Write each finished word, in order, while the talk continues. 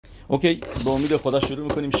اوکی، با امید خدا شروع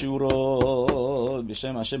میکنیم شیعور رو.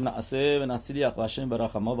 بشم هشم نعسه و نتسلیخ و هشم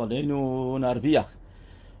برخما و لینو نرویخ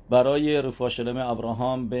برای رفاه شلم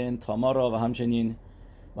ابراهام بن تامارا و همچنین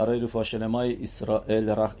برای رفاه شلمای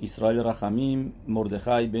اسرائیل رخمیم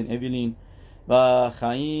مردخای بن اویلین و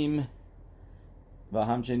خیم و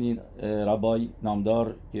همچنین ربای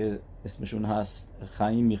نامدار که اسمشون هست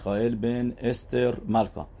خیم میخائیل بن استر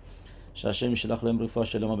ملکا شاشم شلخ لهم رفاه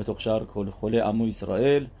شلما به تخشر کل خله امو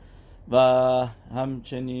اسرائیل و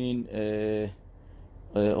همچنین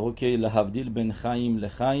اوکی لحفدیل بن خیم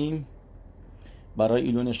لخیم برای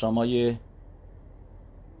ایلون شامای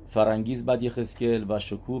فرنگیز بد یخسکل و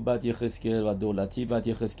شکوه بد یخسکل و دولتی بد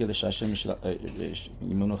یخسکل شاشم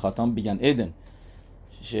منو خاتم بگن ایدن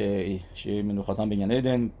منو خاتم بگن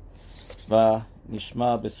ایدن و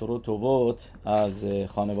نشما به سرود تووت از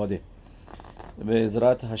خانواده به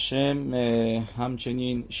عزرت هشم.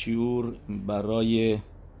 همچنین شیعور برای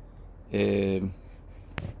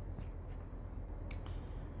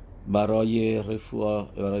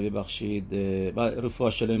رفواه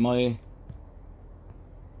شلمای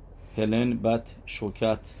هلن بت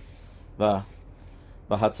شوکت و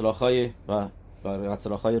حتلاخای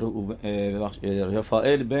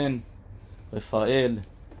رفائل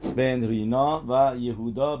بن رینا و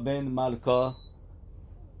یهودا بن ملکا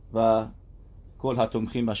و کل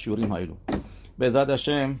هتمخیم و شیوریم هایلو. به عزت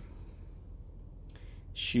هشم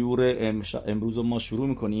شیور امروز ما شروع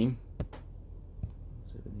میکنیم.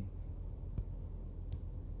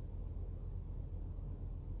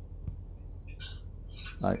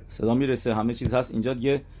 صدا میرسه، همه چیز هست اینجا،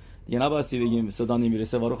 دیگه نبایستی بگیم صدا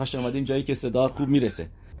نمیرسه. وارو خش اومدیم جایی که صدا خوب میرسه.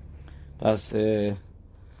 پس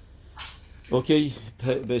اوکی،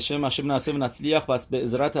 به شم هشم نعسه و نتسلیخ. پس به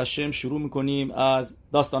عزت هشم شروع میکنیم از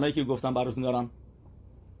داستانایی که گفتم براتون دارم.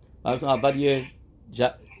 براتون اول یه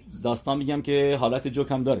داستان میگم که حالت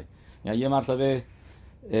جوک هم داره. یعنی یه مرتبه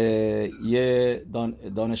یه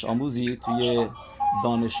دانش آموزی توی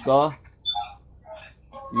دانشگاه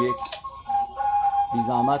یک بی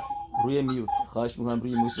زحمت روی میوت، خواهش میکنم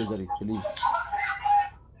روی میوت بذارید پلیز.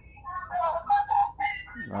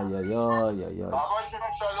 یا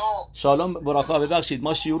شالوم براخا، ببخشید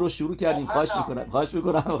ما شیعور رو شروع کردیم. خواهش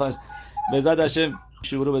میکنم به زد هشم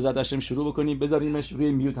شیعور رو به زد هشم شروع بکنیم. بذاریمش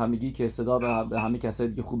روی میوت همگی که صدا به همه کسایی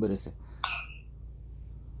دیگه خوب برسه.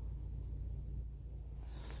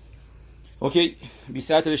 اوکی،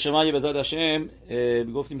 20 به شما به زد هشم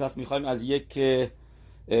گفتیم. پس میخوایم از یک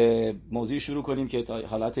موضوعی شروع کنیم که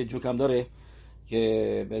حالت جوکم داره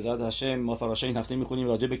که به عزت هشم ما فراشه این هفته میخونیم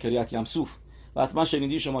راجع به کریت یمسوف. و حتما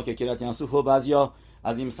شنیدی شما که کریت یمسوف و بعضیا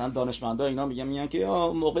از این مثلا دانشمندا اینا میگن که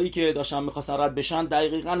موقعی که داشتن میخواستن رد بشن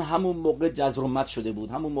دقیقاً همون موقع جزر و مد شده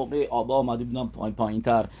بود، همون موقع آبا اومده بودن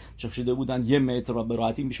پایین‌تر چخ شده بودن، 1 متر به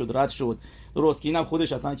راحتی میشد رد شد. درست که اینم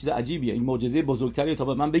خودش اصلا چیز عجیبیه. این معجزه بزرگتری تا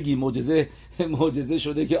به من بگی معجزه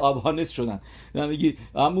شده که آبها نصف شدن. میگی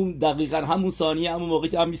همون دقیقاً همون ثانیه همون موقعی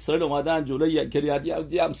که هم اسرائیل اومدن جلوی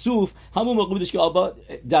کریت یمسوف همون موقع بودش که آبا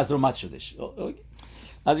جزر و مد شدش.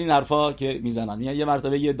 از این حرفا که میزنن. یه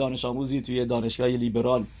مرتبه یه دانش آموزی توی دانشگاه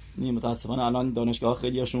لیبرال، متاسفانه الان دانشگاه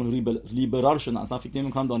خیلی هاشون لیبرال شدن، اصلا فکر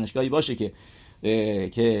نمی‌کنم دانشگاهی باشه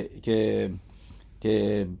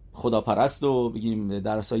که خداپرست و بگیم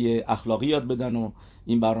درسای اخلاقی یاد بدن و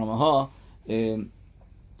این برنامه‌ها.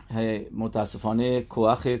 متاسفانه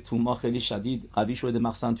کوخ توما خیلی شدید قوی شده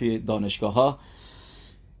مخصوصا توی دانشگاه‌ها.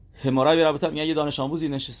 مربی رابطه میگه یه دانش آموزی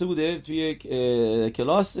نشسته بوده توی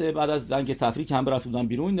کلاس، بعد از زنگ تفریح هم رفته بودن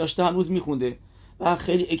بیرون، داشته هنوز میخونده و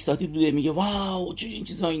خیلی اکسایتید بوده. میگه واو چه این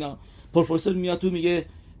چیزا اینا. پروفسور میاد تو میگه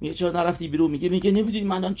چرا نرفتی بیرون؟ میگه نمیدونی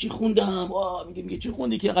من الان چی خوندم. میگه چی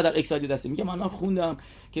خوندی که اینقدر اکسایتید هستی؟ میگه من خوندم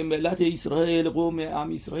که ملت اسرائیل، قوم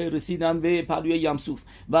اسرائیل رسیدن به پلوی یمسوف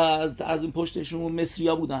و از اون پشتشون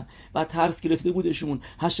مصریا بودن و ترس گرفته بودشون.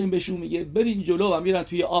 هشم بهشون میگه برین جلو و میرن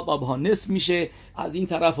توی آبها نصف میشه، از این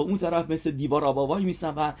طرف و اون طرف مثل دیوار آبوایی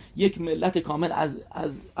میسن و یک ملت کامل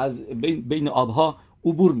از بین آبها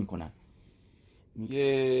عبور میکنن.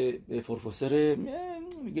 میگه پروفسور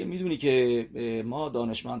میگه میدونی که ما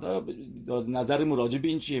دانشمندا نظر راجع به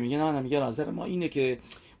این چیه؟ میگه نه میگه نظر ما اینه که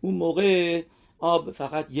اون موقع آب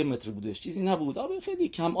فقط 1 متر بودش، چیزی نبود، آب خیلی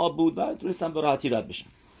کم آب بود و تونستن به راحتی رد بشن.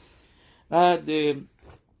 بعد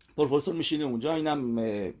پروفسور میشینه اونجا، اینم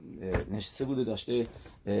نشسته بوده داشته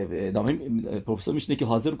ادامه. پروفسور میشینه که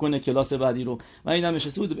حاضر کنه کلاس بعدی رو و اینم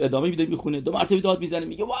نشسته بود ادامه میده میخونه. 2 مرتبه داد میزنه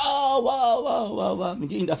میگه واو واو واو واو.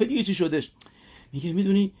 میگه این دفعه دیگه چی شدش؟ میگه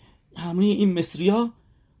میدونی همه این مصری‌ها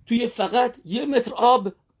توی فقط 1 متر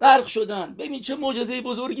آب غرق شدن. ببین چه معجزه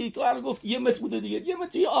بزرگی. تو الان گفت 1 متر بوده دیگه، 1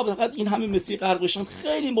 متر آب فقط این همه مصری غرق بشن،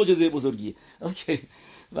 خیلی معجزه بزرگیه. اوکی.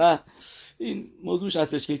 و این موضوعش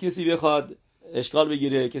هستش که کسی بخواد اشکال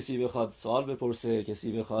بگیره، کسی بخواد سوال بپرسه،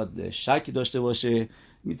 کسی بخواد شک داشته باشه،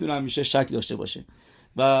 میتونه همیشه شک داشته باشه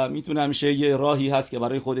و میتونه همیشه یه راهی هست که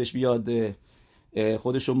برای خودش بیاد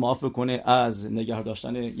خودش رو معاف کنه از نگه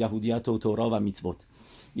داشتن یهودیت و تورا و میتوت.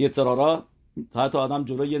 یه ترارا حتی آدم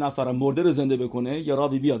جلوی یه نفر مرده رو زنده بکنه، یا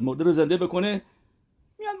راوی بیاد مرده رو زنده بکنه،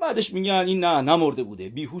 میان بعدش میگن این نه مرده بوده،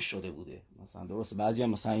 بیهوش شده بوده مثلا. درسته بعضی هم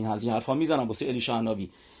مثلا این حرفا میزنن واسه الیشع النبی،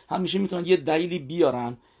 همیشه میتونن یه دلیلی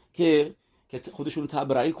بیارن که خودشون رو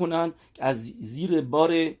تبرئه کنن از زیر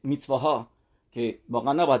بار میتواها، که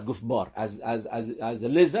واقعا نباید گفت بار، از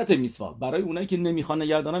لذت میتوا برای اونایی که نمیخوان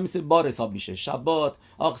نگه دارن مثل بار حساب میشه. شبات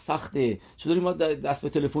سخته، چطوری ما دست به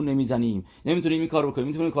تلفن نمیزنیم، نمیتونیم این کارو بکنیم،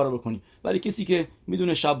 میتونیم این کارو بکنیم. برای کسی که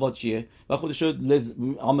میدونه شبات چیه و خودش رو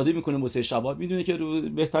آماده میکنه واسه شبات، میدونه که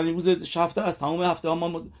بهترین روز هفته است، همه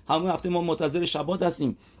هفته ما منتظر شبات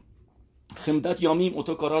هستیم. خمدت یامیم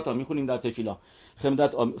اوتوکاراتا میخونیم در تفیلا،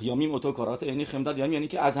 خمدت یامیم اوتوکاراتا یعنی خمدت یعنی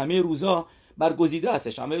که از همه روزا برگزیده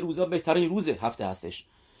هستش، همه روزا بهترین روز هفته هستش.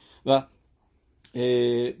 و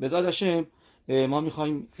به ذات هاشم ما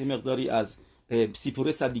میخوایم یه مقداری از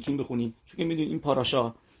سیپور صدیکین بخونیم، چون که میدونیم این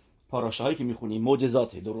پاراشاهایی که میخونیم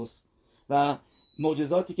معجزاته، درست؟ و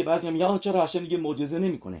معجزاتی که بعضی میگن چرا هاشم دیگه معجزه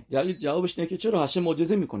نمیکنه. جوابش اینه که چرا هاشم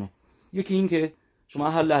معجزه میکنه. یکی این که شما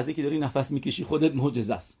هر لحظه که داری نفس میکشی خودت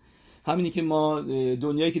معجزه است. همینی که ما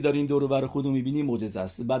دنیایی که داریم دور و بر خودمون میبینیم معجزه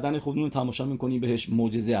است. بدن خودمون تماشا میکنیم بهش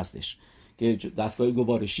معجزه هستش، که دستگاه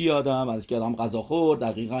گوارشی آدم از که آدم غذا خورد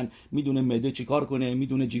دقیقاً میدونه معده چیکار کنه،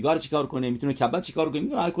 میدونه جیگر چیکار کنه، میتونه کبد چیکار کنه،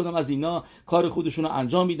 میدونه هر کدوم از اینا کار خودشون رو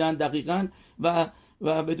انجام میدن دقیقاً و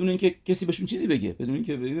بدون اینکه کسی بهشون چیزی بگه، بدون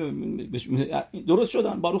اینکه درست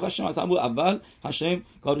شدن. باروخ هاشم از همون اول هاشم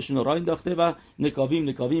کارشون رو راه انداخته و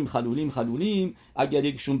نکاویم خلولیم اگر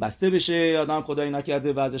یکیشون بسته بشه آدم خدایی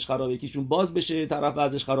نکرده وضعش خرابه، یکیشون باز بشه طرف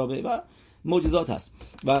وضعش خرابه و معجزات هست.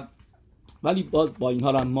 ولی باز با این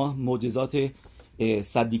حال هم ما معجزات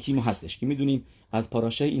صدیکیم هستش که میدونیم از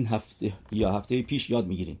پاراشه این هفته یا هفته پیش یاد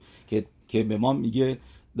میگیریم که به ما میگه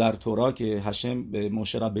در تورا که هشم به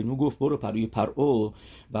موشه ربینو گفت برو پروی پرعو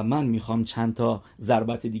و من میخوام چند تا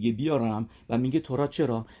ضربت دیگه بیارم. و میگه تورا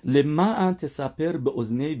چرا؟ لما انت سپر به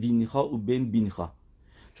اذنه بینیخا و بین بینیخا،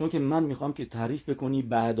 چون که من میخوام که تعریف بکنی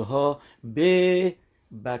بعدها به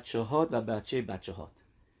بچه‌هات و بچه‌هات،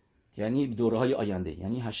 یعنی دوره‌های آینده.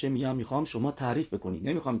 یعنی هشم میخوام شما تعریف بکنید،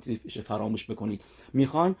 نمیخوام چیزی فراموش بکنید.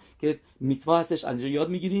 میخوان که میتوا هستش اینجا یاد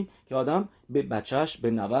میگیریم که آدم به بچهش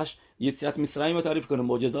به نوش یتسیات مصرعیم رو تعریف کنه،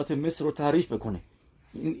 معجزات مصر رو تعریف بکنه.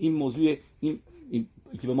 این موضوع این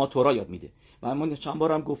که به ما تورا یاد میده. و ما چند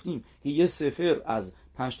بار هم گفتیم که یه سفر از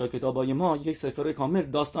 5 تا کتابای ما یک سفر کامل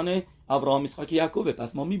داستان ابراهام اسحاق یعقوب.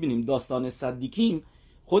 پس ما میبینیم داستان صدیکیم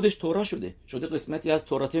خودش تورا شده قسمتی از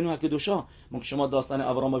توراتن و هکدوشا. ما که شما داستان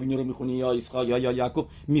ابراهام وینو رو میخونی یا اسحاق یا یعقوب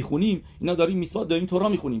میخونیم، اینا داریم میثوات داریم تورا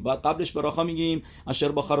میخونیم. بعد قبلش براخا میگیم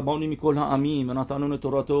اشر با خربانی میکل ها امین و ناتانون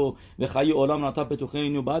توراتو و خی عالم ناتاب تو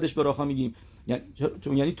خین، و بعدش براخا میگیم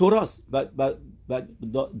یعنی توراست. و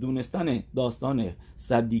دونستن داستان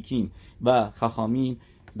صدیکین و خخامین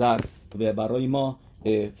در برای ما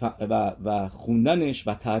و خوندنش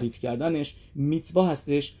و تعریف کردنش میتوا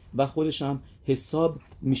هستش و خودش هم حساب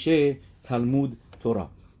میشه تلمود تورا.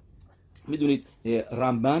 میدونید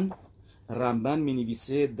رمبن می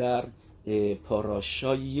نویسه در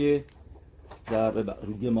پاراشای در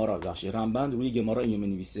روی گمارا، رمبن روی گمارا اینو می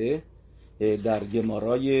نویسه در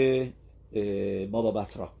گمارای بابا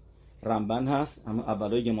بطرا. رمبن هست اما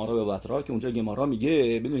اولای گمارا بابا بطرا که اونجا گمارا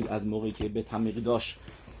میگه ببینید از موقعی که به تمیقداش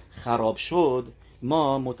خراب شد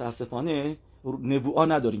ما متاسفانه نبوعا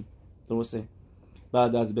نداریم، درسته؟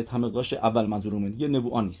 بعد از بیت حمقداش اول منظورمه دیگه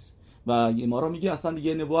نبوعا نیست و گمارا میگه اصلا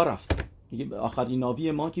دیگه نبوعا رفت، میگه آخرین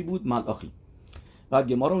نبی ما کی بود؟ ملآخی. بعد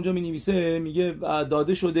گمارا اونجا مینویسه میگه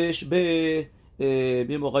داده شدش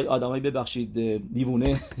به موقعی آدمایی ببخشید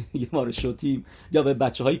دیوونه گمارا شوتیم یا به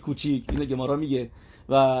بچهای کوچیک، اینو گمارا میگه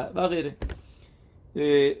و غیره.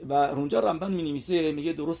 و اونجا رمبن مینویسه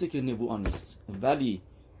میگه درسته که نبوعا نیست، ولی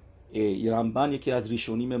رمبن یکی از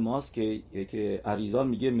ریشونیم ماست که اریزان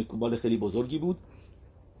میگه مکوبال خیلی بزرگی بود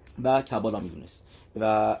و کبالا میدونست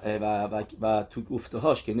و تو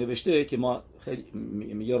گفته‌هاش که نوشته که ما خیلی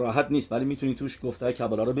میگه راحت نیست ولی میتونی توش گفته‌های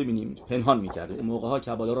کبالا رو ببینیم، پنهان میکرده. اون موقع‌ها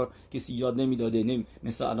کبالا رو کسی یاد نمیداده،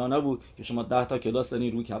 مثل الان نبود که شما 10 تا کلاس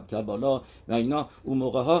دارین روی کبالا و اینا. اون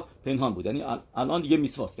موقع‌ها پنهان بود، یعنی الان دیگه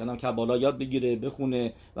میسواست که آدم کبالا یاد بگیره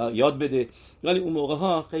بخونه و یاد بده، ولی اون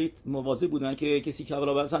موقع‌ها خیلی مواظب بودن که کسی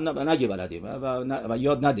کبالا اصلا نگه بلده و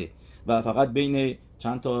یاد نده و فقط بین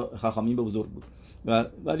چند تا خخامین به بزرگ بود.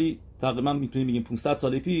 ولی تقریبا میتونیم بگیم 500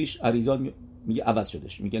 سال پیش اریزان میگه عوض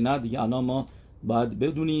شدش، میگه نه دیگه الان ما باید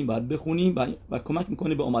بدونیم، باید بخونیم و کمک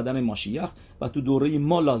میکنه به اومدن ماشیخ و تو دوره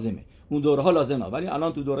ما لازمه. اون دوره ها لازمه ولی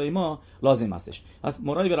الان تو دوره ما لازم هستش. از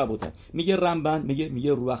مرای به ربوتن میگه رمبن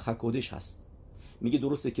میگه روح حکودش هست. میگه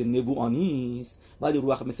درسته که نبوانیست ولی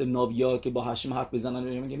روح مثل نابیا که با هشم حرف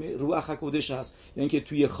بزنن میگه روح حکودش هست، یعنی که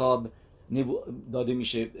توی خواب داده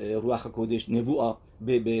میشه روح حکودش نبوعا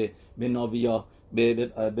به نابیا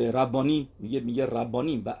به ربانی، میگه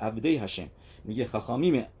ربانی و عبده هشم، میگه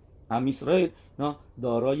خخامیم ام اسرائیل نه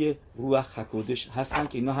دارای روح حکودش هستن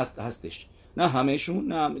که اینا هستش، نه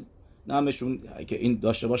همهشون نه همشون که این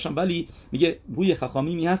داشته باشن، ولی میگه روی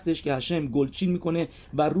خخامیمی هستش که هشم گلچین میکنه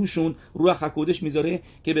و روشون روح حکودش میذاره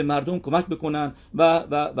که به مردم کمک بکنن و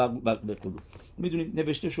میدونید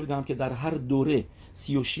نوشته شده هم که در هر دوره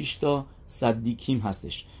 36 تا صدیکیم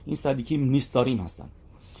هستش. این صدیکیم نیستاریم هستن.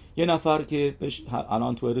 یه نفر که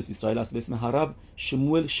الان تو ارس اسرائیل هست به اسم هرب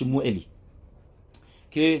شموئلی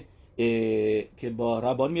که با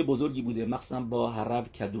ربانی بزرگی بوده، مخصوصا با هرب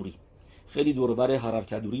کدوری، خیلی دوربر هرب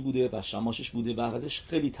کدوری بوده و شماشش بوده و ازش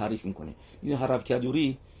خیلی تعریف میکنه. این هرب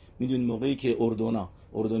کدوری میدونید موقعی که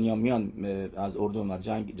اردنیا میان از اردن و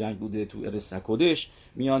جنگ بوده تو ارس حکودش،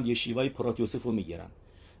 میان یشیوای پرات یوسف رو میگیرن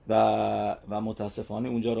و متاسفانه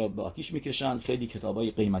اونجا رو به آتیش میکشن. خیلی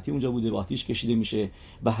کتابای قیمتی اونجا بوده به آتیش کشیده میشه.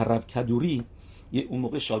 و هرب کدوری اون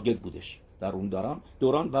موقع شاگرد بودش در اون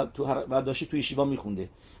دوران و داشته توی یشیوا میخونده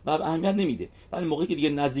و اهمیت نمیده، ولی موقعی که دیگه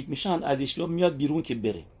نزدیک میشن از یشیوا میاد بیرون که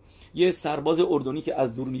بره. یه سرباز اردنی که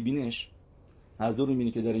از دور میبینه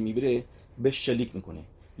که داره میبره به شلیک میکنه،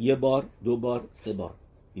 یه بار، دو بار، سه بار،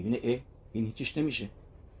 میبینه این هیچیش نمیشه،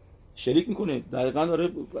 شلیک میکنه. دقیقاً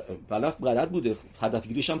داره بلف غلط بوده،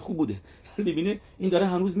 هدفگیریش هم خوب بوده، میبینه این داره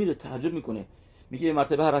هنوز میره، تعجب میکنه. میگه یه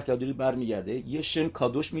مرتبه هر کدوری برمیگرده یه شم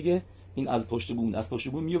کادوش میگه، این از پشت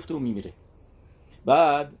بوم میفته و میمیره.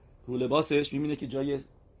 بعد رو لباسش میبینه که جای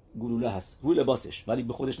گلوله هست رو لباسش ولی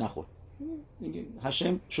به خودش نخورد. میگه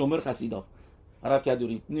هشم شومر خسیدا عرب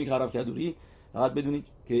کدوری. میگه که عرب کدوری فقط بدونید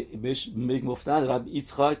که بهش میگفتن رب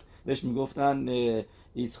ایצחاک، بهش میگفتن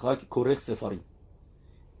ایצחاک کورخ سفاری،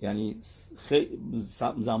 یعنی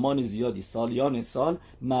زمان زیادی سالیان سال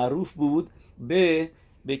معروف بود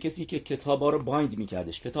به کسی که کتابا رو بایند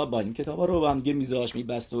میکردش. کتابا رو با هم دیگه میذاشت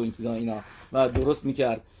میبست و این چیزا اینا و درست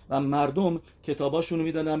میکرد و مردم کتاباشون رو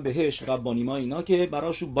میدادن بهش، ربانیما اینا که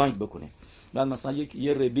براشون بایند بکنه. بعد مثلا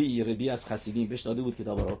یه ربی از خسیدین بهش داده بود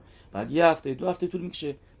کتابا رو، بعد یه هفته دو هفته طول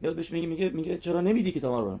میکشه میاد بهش میگه چرا نمیدی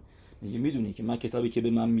کتابا رو؟ میگه میدونی که من کتابی که به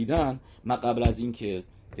من میدن، من قبل از این که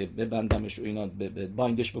ببندمش و اینا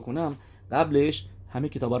بایندش بکنم قبلش همه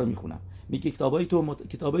کتابا رو میخونم. میگه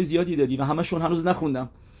کتابای زیادی دادی و همشون هنوز نخوندم.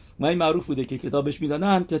 من معروف بوده که کتابش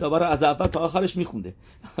میدادن کتابا رو از اول تا آخرش میخونده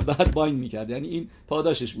بعد بایند میکرد، یعنی این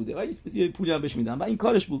پاداشش بوده و یه پولی هم بهش میدن و این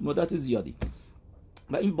کارش بود مدت زیادی.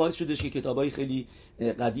 و این باعث شده که کتابای خیلی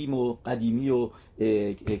قدیمی و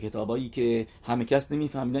کتابایی که همه کس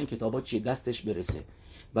نمیفهمیدن کتابا چیه دستش برسه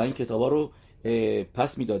و این کتابا رو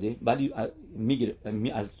پس میداده، ولی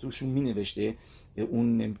از توشون مینوشته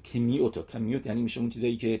اون کمیوت یعنی میشه اون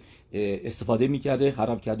چیزایی که استفاده میکرده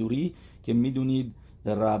هرب کدوری که میدونید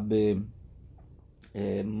رب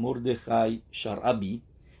مردخای شرعبی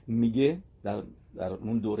میگه در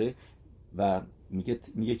اون دوره و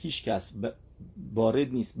میگه هیچ کس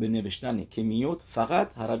وارد نیست به نوشتن کمیوت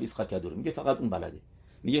فقط هرب ایצחاک کدوری. میگه فقط اون بلده،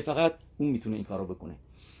 میگه فقط اون میتونه این کارو بکنه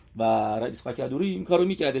و رب ایצחاک کدوری این کارو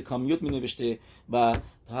میکرده، کامیوت مینوشته و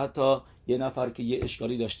حتی یه نفر که یه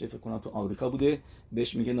اشکالی داشته فکر کنم تو آمریکا بوده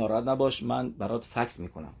بهش میگه ناراحت نباش من برات فکس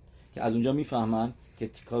میکنم، که از اونجا میفهمن که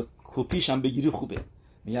کپیش هم بگیری خوبه.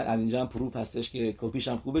 میگن از اینجا هم پروف هستش که کپیش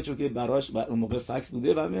هم خوبه چون که براش و اون موقع فکس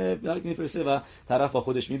بوده و میفرسته و طرف با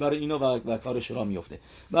خودش میبره اینو و کارش را میفته.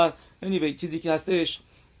 و یعنی چیزی که هستش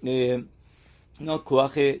اینا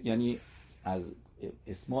کوخ، یعنی از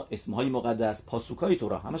اسمهای مقدس، پاسوکای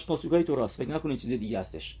تورا، همش پاسوکای توراست، فکر نکنید چیز دیگه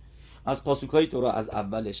هستش. از پاسوکای تورا، از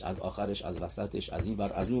اولش، از آخرش، از وسطش، از این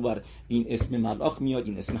ور، از اون ور، این اسم ملاخ میاد،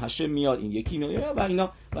 این اسم هشم میاد، این یکی میاد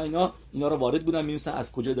و اینا رو وارد بودن می‌نویسن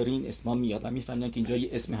از کجا داره این اسما میاد و میفهمن که اینجا یه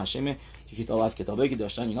اسم هشمه که کتاب از کتابایی که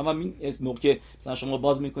داشتن اینا. و این اسم موقع مثلا شما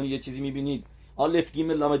باز می‌کنید یه چیزی می‌بینید الف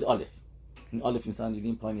گیم لامد الف، این الف مثلا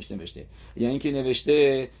دیدین پایینش نوشته، یعنی که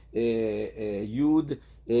نوشته یود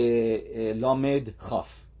لامد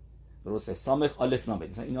خاف، درسته، سامخ الف لامد،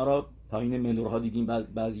 مثلا اینا رو پایین منورها دیدیم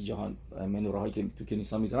بعضی جهان منورهایی که تو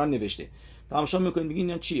کنیسا میذارن نوشته. تماشا میکنید میگین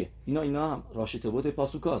اینا چیه؟ اینا هم راشتبوت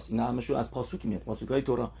پاسوکاست، اینا همشون از پاسوک میاد، پاسوکای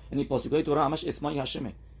تورا، یعنی پاسوکای تورا همش اسمای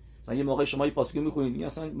هشمه. مثلا یه موقع شما یه پاسوک میخونید میگین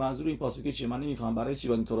اصلا منظور این پاسوک چیه؟ من نمیفهمم برای چی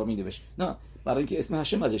باید این تورا مینوشت. نه، برای اینکه اسم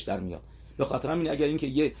هشم ازش در میاد. به خاطر همین اگر اینکه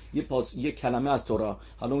یه کلمه از تورا،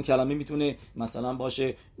 حالا اون کلمه میتونه مثلا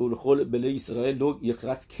باشه اولخول بله اسرائیل لو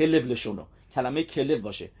یخرت کلب لشونو، کلمه کلب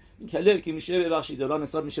باشه. این کلب که میشه ببخشید دلار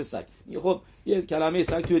نسبت میشه سگ. خب یه کلمه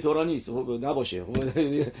سگ توی تورا نیست، نباشه.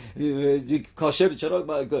 کاشر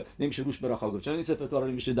چرا نمیشه روش براخا گفت؟ چرا این سفر تورا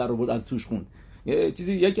نمیشه در آورد از توش خوند؟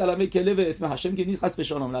 یه کلمه کلب اسم هشم که نیست، خاص به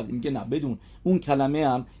شانم نبود. میگه نه، بدون اون کلمه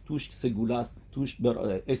هم توش سگوله است، توش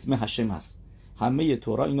اسم هشم هست. همه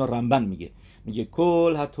تورا اینا رمبن میگه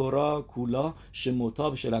کل ها تورا کولا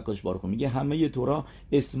شموتاب شلکاش بارکن. میگه همه تورا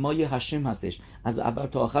اسمای هشم هستش از اول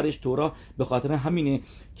تا آخرش. تورا به خاطر همینه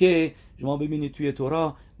که شما ببینید توی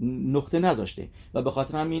تورا نقطه نذاشته و به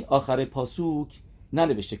خاطر همین آخر پاسوک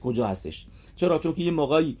ننوشته کجا هستش. چرا؟ چون که یه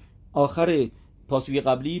موقعی آخر پاسوک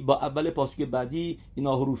قبلی با اول پاسوک بعدی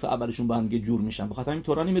اینا حروف اولشون با هم جور میشن. بخاطر همین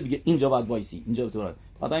تورا نمیاد دیگه اینجا باید وایسی، اینجا تورا.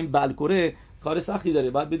 بخاطر همین بلکره کار سختی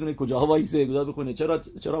داره، باید بدونه کجاها وایسه، کجا بخونه.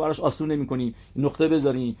 چرا براش آسون نمی‌کنی نقطه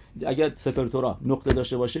بذاری؟ اگر سفر تورا نقطه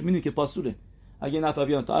داشته باشه میدونی که پاسوله. اگه نفر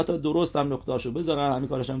بیان تا حتی درست هم نقطه‌اشو بذارن، همین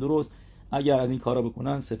کارش هم درست، اگر از این کارا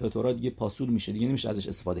بکنن سفر تورا دیگه پاسول میشه، دیگه نمیشه ازش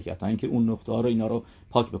استفاده کرد تا اینکه اون نقطه‌ها رو اینا رو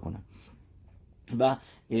پاک بکنن. و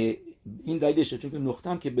این دلیلشه، چون که نقطه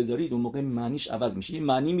هم که بذارید اون موقع معنیش عوض میشه. این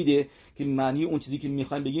معنی میده که معنی اون چیزی که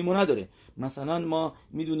میخوایم بگیم رو نداره. مثلا ما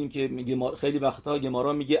میدونیم که میگه خیلی وقتا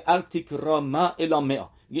گمارا میگه التکرا ما الا مئه،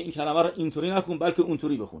 میگه این کلمه رو اینطوری نخون بلکه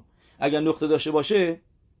اونطوری بخون. اگر نقطه داشته باشه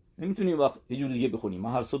نمیتونیم وقت یه جور دیگه بخونیم.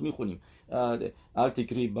 ما هر صبح میخونیم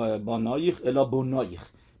التکری بانایخ الا بونایخ،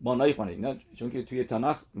 بانایی خونه، نه چون که توی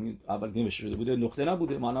تنخ اول نوشته شده بوده نقطه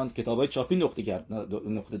نبوده. مانان کتابای چاپی نقطه کرد،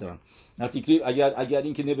 نقطه دارن. نتیکری اگر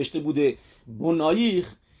این که نوشته بوده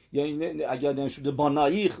بونایخ، یعنی اگر نوشته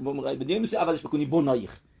بانایخ نمیشه عوضش بکنی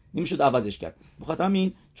بونایخ، نمیشه عوضش کرد. بخاطر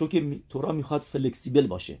همین چون که تورا میخواد فلکسیبل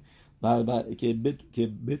باشه و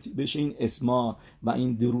که بشه این اسما و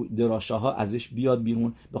این دراشاها ازش بیاد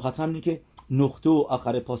بیرون. بخاطر همینه که نقطه و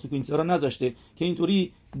آخر پاسوک این چیزا نذاشته که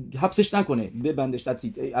اینطوری حبسش نکنه، ببندش.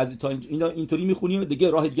 از تا اینا اینطوری میخونی و دیگه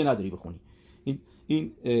راه دیگه نداری بخونی.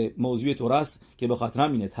 این موضوع تورا است که به خاطر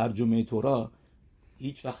همینه ترجمه تورا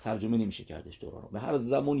هیچ وقت ترجمه نمیشه کردش تورا رو. به هر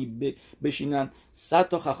زمانی بشینن 100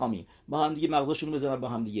 تا خخامی با هم دیگه مغزاشون رو بزنن با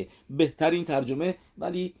هم دیگه بهترین ترجمه،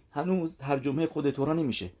 ولی هنوز ترجمه خود تورا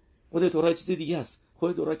نمیشه. خود تورا چیز دیگه است.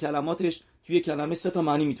 خود تورا کلماتش توی کلمه 3 تا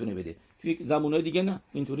معنی میتونه بده، توی زمانهای دیگه نه،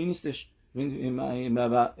 اینطوری نیستش.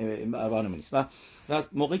 و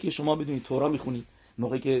موقعی که شما بدونید تورا میخونید،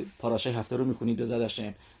 موقعی که پاراشای هفته رو میخونید،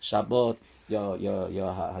 بزدشم شبات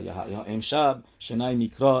یا امشب شنای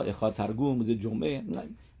میکرا اخا ترگوم روز جمعه،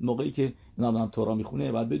 موقعی که نام تورا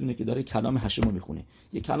میخونه باید بدونه که داره کلام هشم رو میخونه.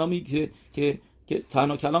 یه کلامی که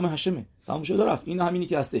تنها کلام هشمه، تموم شده رفت. این همینی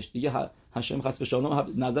که هستش دیگه. هشم خاص به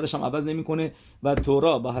شانم نظرش هم عوض نمیکنه و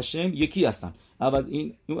تورا با هشم یکی هستن. عوض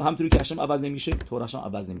این همونطوری که هشم عوض نمیشه توراش هم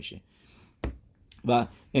عوض نمیشه. و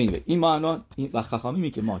این معنا و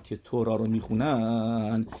خخامی که ما که تورا رو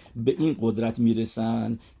میخونن به این قدرت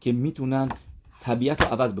میرسن که میتونن طبیعت رو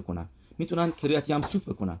عوض بکنن، میتونن کریات یمسوف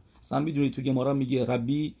بکنن. مثلا میدونید تو گمارا میگه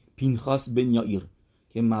ربی پینخاس بن یائیر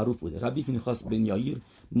که معروف بوده. ربی پینخاس بن یائیر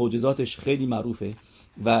معجزاتش خیلی معروفه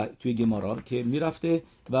و توی گمارا که میرفته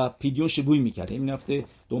و پیدیون شبوی میکرده، میرفته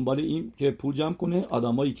دنبال این که پول جمع کنه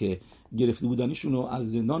آدمایی که گرفته بودنشون رو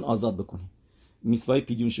از زندان آزاد بکنه. میسوای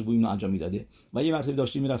پیدیون شبوی اینو انجام میداده و یه مرتبه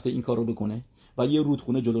داشته میرفته این کارو بکنه و یه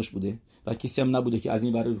رودخونه جلوش بوده و کسی هم نبوده که از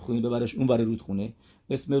این ور رودخونه ببرش اون ور رودخونه.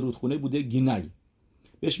 اسم رودخونه بوده گینای.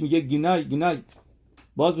 بهش میگه گینای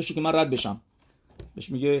باز بشه که من رد بشم. بهش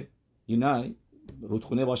میگه گینای،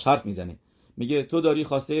 رودخونه باش حرف میزنه، میگه تو داری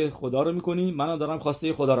خواسته خدا رو میکنی، منم دارم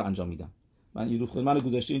خواسته خدا رو انجام میدم. من این رودخونه منو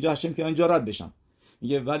گذاشته اینجا هشم که اینجا رد بشم.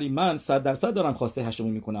 میگه ولی من 100% دارم خواسته هشم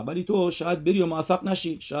میکنم، ولی تو شاید بری و موفق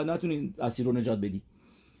نشی، شاید نتونی اسیر رو نجات بدی.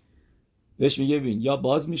 بهش میگه ببین یا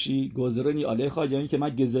باز میشی گذرانی علیخا، یا این که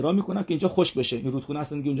من گذرا میکنم که اینجا خشک بشه، این رودخونه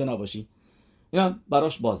اصلا دیگه اونجا نباشی. یا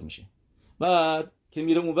براش باز میشه. بعد که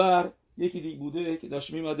میره اونور یکی دیگه بوده که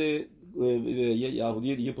داشت میماده، یه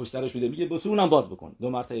یهودی دیگه پشت سرش بوده، میگه بس اونم باز بکن، 2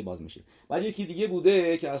 مرتبه باز میشه. بعد یکی دیگه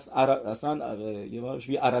بوده که اصلا یه بارش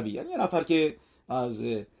بی عربی، یعنی یه نفر که از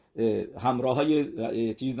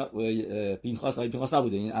همراهای چیز پینخاس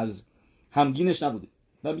نبوده، این از همگینش نبوده،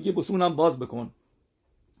 و میگه بس اونم باز بکن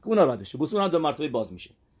که اونا رد بشه. بس اونم 2 مرتبه باز میشه.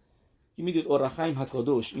 که میدید اورخایم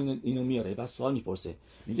حکادوش اینو میاره و سوال میپرسه،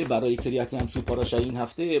 میگه برای کریاتی هم سوپاراشای این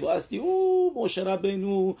هفته باستی موشه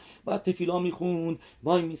ربینو و تفیلا میخوند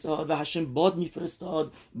وای میساد و هشم باد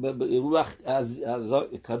میفرستاد روح از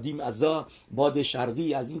قدیم ازا باد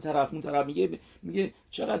شرقی از این طرف اون طرف. میگه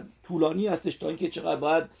چقدر طولانی هستش تا اینکه چقدر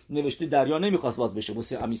باید نوشته دریا نمیخواست باز بشه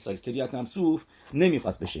واسه ام اسرائیل، کریت نمسوف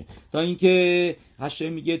نمیخواست بشه، تا اینکه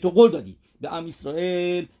هشم میگه تو قول دادی به ام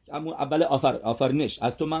اسرائیل اول آفرینش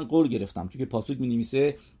از تو من قول گرفتم، چون که پاسوک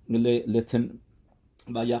می‌نویسه لتن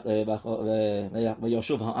و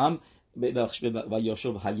یاشوب هم و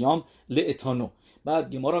یاشوب هیام لاتانو.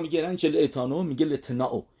 بعد گمارا میگه نه چه لاتانو، میگه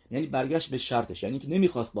لتناو، یعنی برگشت به شرطش، یعنی که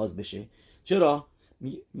نمیخواست باز بشه. چرا؟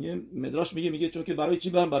 میگه مدراش میگه چون که برای چی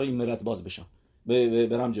برای این ملت باز بشم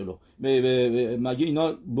برم جلو. مگه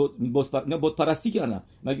اینا بت پرستی کردن؟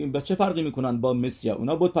 مگه چه فرقی میکنن با مصر؟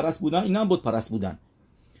 اونا بت پرست بودن، اینا هم بت پرست بودن.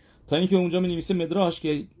 تا اینکه اونجا می‌نویسه مدراش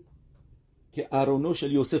که ارونوش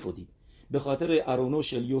یوسف رو دید، به خاطر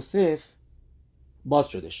ارونوش یوسف باز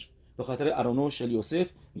شدش، به خاطر ارونوش یوسف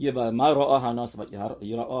میگه و ما را هناس و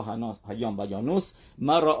هیام و یانوس،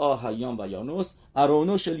 ما را هیام و یانوس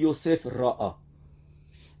ارونوش یوسف را.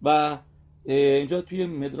 و اینجا توی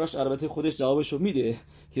مدراش البته خودش جوابشو میده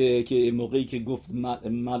که موقعی که گفت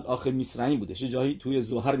ملاخ مصرعیم بودش، جایی توی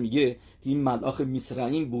زهر میگه که این ملاخ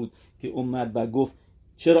مصرعیم بود که اومد و گفت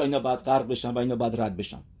چرا اینا باید غرق بشن و اینا باید رد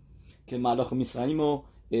بشن، که ملاخ مصرعیم رو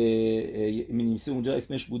می‌نویسه اونجا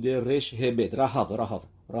اسمش بوده رش هبد،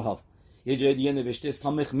 رهاب. یه جای دیگه نوشته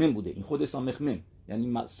سامخمم بوده، این خود سامخمم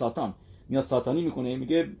یعنی ساتان میاد ساتانی میکنه،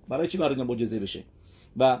 میگه برای چی برای اینا معجزه بشه.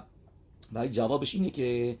 و جوابش اینه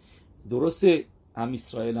که درسته ام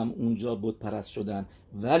اسرائیل هم اونجا بت پرست شدن،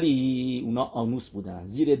 ولی اونا آنوس بودن،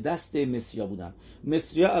 زیر دست مصریا بودن.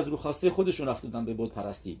 مصریا از رو خواسته خودشون رفته بودن به بت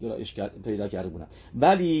پرستی، پیدا کرده بودن،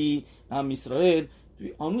 ولی ام اسرائیل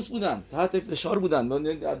توی آنوس بودن، تحت فشار بودن،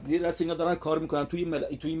 زیر دست اینا دارن کار میکنن، توی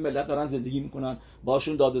این ملت دارن زندگی میکنن،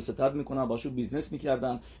 باشون داد و ستد میکنن، باشون بیزنس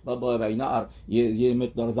میکردن و اینا یه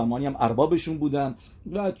مقدار زمانی هم اربابشون بودن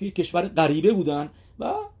و توی کشور غریبه بودن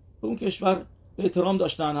و به اون کشور احترام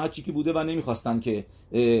داشتن، هر چی که بوده و نمیخواستن که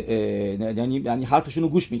یعنی حرفشون رو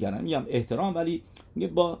گوش میکردن. میگم احترام، ولی میگه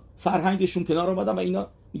با فرهنگشون کنار اومدن و اینا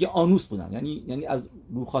میگه آنوس بودن، یعنی از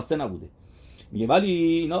رو خواسته نبوده. میگه ولی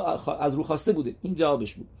اینا از رو خواسته بوده. این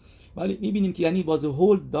جوابش بود. ولی میبینیم که یعنی باز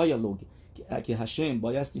هول دیالوگ که هشم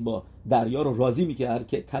بایستی با دریا رو راضی میکرد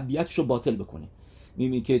که طبیعتش رو باطل بکنه،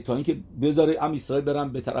 میبینیم که تا اینکه بذاره ام اسرائیل برن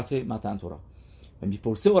به طرف متن تورا. و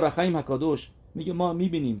میپرسه اورخایم حکادوش، میگه ما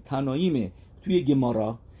میبینیم تنایم توی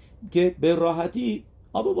گمارا که به راحتی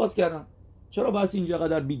آبو باز کردن، چرا باید اینجا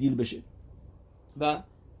قدر بیدیل بشه؟ و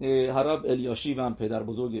هراب الیاشی و هم پدر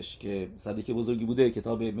بزرگش که صدیق بزرگی بوده،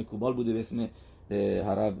 کتاب مکوبال بوده به اسم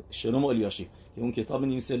هراب شلوم الیاشی، که اون کتاب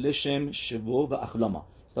نویسه لشم شبو و اخلاما،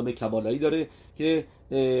 کتاب کبالایی داره که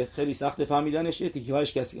خیلی سخت فهمیدنش. تیکه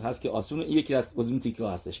هاش هست که آسونه، یکی از اون تیکه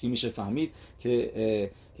ها هستش که میشه فهمید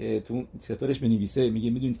که تو سفرش بنویسه. میگه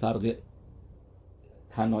میدونید فرق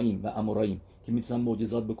تنایم و امورایم که میتونن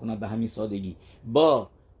معجزات بکنن به همین سادگی با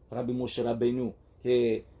ربی موشه ربینو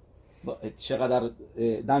که چقدر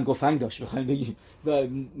دنگ و فنگ داشت بخوایم بگیم و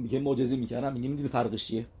میگه معجزه میکردن، میگه میدونی فرقش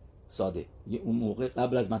چیه؟ ساده. میگه اون موقع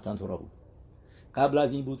قبل از متن تورا بود، قبل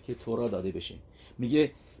از این بود که تورا داده بشه.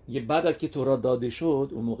 میگه بعد از که تورا داده شد،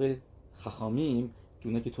 اون موقع خخامیم که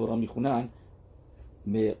اونا که تورا میخونن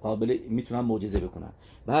قابل میتونن معجزه بکنن.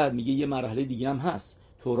 بعد میگه یه مرحله دیگه هم هست،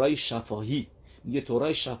 تورای شفاهی. میگه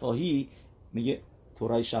تورای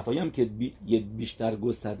شفاهی هم که بیشتر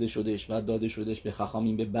گسترده شدش و داده شدش به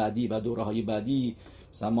خخامیم به بعدی و دوره‌های بعدی.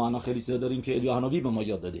 مثلا ما الان خیلی چیزا داریم که الیاهو حنوی به ما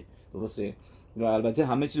یاد داده، درسته؟ و البته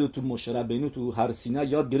همه چیزو تو موشه ربینو تو هر سینه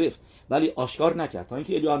یاد گرفت، ولی آشکار نکرد. تا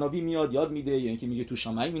اینکه الیاهو حنوی میاد یاد میده، یعنی که میگه تو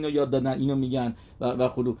شمعیم اینا یاد دادن، اینو میگن و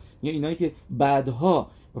خلو، یعنی اینایی که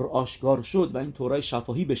بعدها آشکار شد و این تورای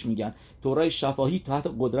شفاهی بهش میگن. تورای شفاهی تحت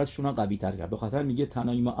قدرتشون رو قوی تر کرد. به خاطر میگه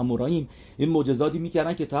تنایم و امورایم این معجزاتی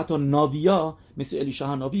میکردن که حتی ناویا مثل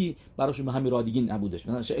الیشع ناوی براشون به همین رادگی نبودش.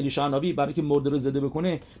 مثلا الیشع ناوی برای که مرده رو زنده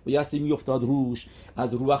بکنه با یستی میافتاد روش،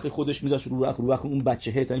 از روح خودش میذاش روح اون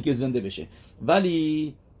بچه‌ه تا اینکه زنده بشه.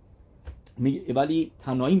 ولی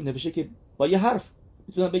تنایم نوشته که با یه حرف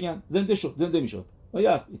میتونن بگن زنده میشد، با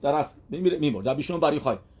یه طرف میمرد در بیشون برای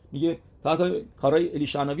خواهی. میگه تا کارهای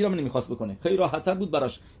الیشع نبی رو نمیخواست بکنه، خیلی راحت‌تر بود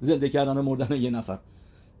براش زنده کردن و مردن یه نفر.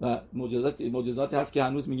 و معجزاتی هست که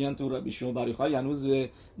هنوز میگن تو ربی شما بریخای هنوز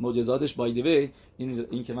معجزاتش بایدوی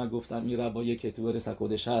این که من گفتم این ربایی که تو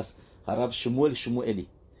رسکودش هست، حرب شموئلی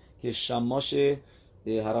که شماش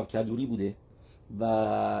حرب کدوری بوده و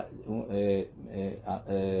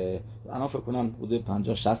انا فکر کنم بوده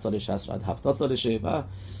 50 60 سالش هست، شاید 70 سالشه و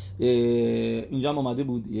اینجا هم اومده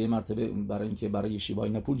بود یه مرتبه برای اینکه برای شیبا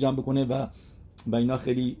اینا پول جمع بکنه و و اینا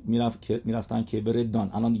خیلی میرفتن که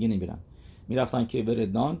بردان، الان دیگه نمیرن، میرفتن که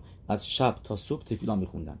بردان از شب تا صبح تفیلا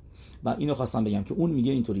میخوندن. و اینو خواستم بگم که اون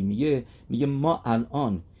میگه اینطوری، میگه ما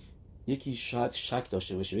الان یکی شاید شک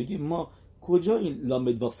داشته باشه بگه ما کجا این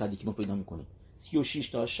لامدواق صدیکی ما پیدا میکنیم؟ 36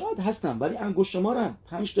 تا شاید هستن ولی انگشت شمارن،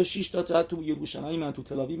 5 تا 6 تا تو یروشلایم من، تو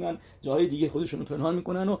تل آویو من، جاهای دیگه خودشونو پنهان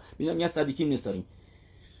میکنن و میگن صدیکیم نیستاریم.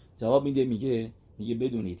 جواب میده میگه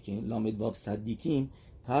بدونید که لامدواق صدیکیم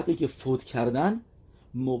تا که فوت کردن،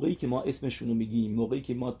 موقعی که ما اسمشونو میگیم، موقعی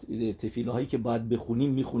که ما تفیلهایی که باید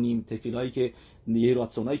بخونیم میخونیم، تفیلهایی که یه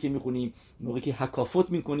راتسونایی که میخونیم، موقعی که حکافوت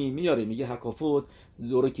میکنیم میاره، میگه حکافوت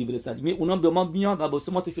دوره کیبل صدیقی، اونا به ما میان و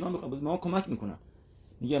واسه ما تفیلا میخوان، ما کمک میکنن.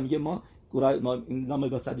 میگه ما این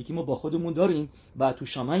لامدواق صدیقی ما با خودمون داریم و تو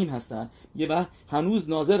شامعیم هستن، و هنوز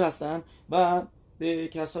ناظر هستن و به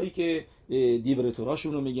کسایی که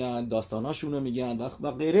دیورتوراشون رو میگن، داستاناشون رو میگن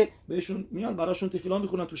و غیره، بهشون میان براشون تفیلا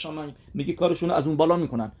میخونن تو شامعیم. میگه کارشون رو از اون بالا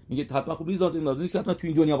میکنن. میگه حتما خوب لازم نیست که حتما تو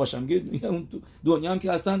این دنیا باشن، میگه اون دنیا هم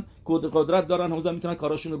که اصلا قدرت دارن، هنوز میتونن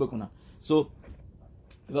کاراشون رو بکنن.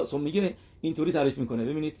 میگه اینطوری تعریف میکنه.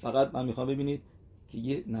 ببینید فقط من میخوام ببینید که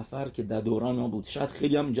یه نفر که در دوران ما بود، شاید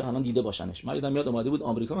خیلی هم اینجا الان دیده باشنش. من یادم میاد اومده بود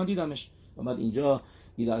آمریکا، من دیدمش، اومد اینجا،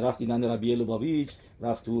 رفت دیدن ربی لوباویچ،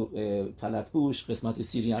 رفت تو فلتبوش قسمت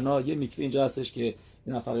سیریانا، یه میکوه اینجا هستش که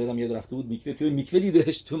یه نفر یادم میاد رفته بود میکوه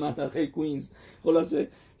دیدهش تو منطقه کوینز. خلاصه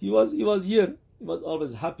he was here, he was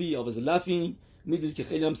always happy, always laughing. میدونید که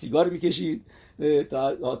خیلی هم سیگار میکشید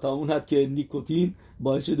تا اون حد که نیکوتین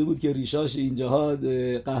باعث شده بود که ریشاش اینجاها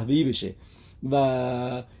قهوه‌ای بشه.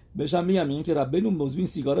 و بهش هم میگم که ربنا موضوع این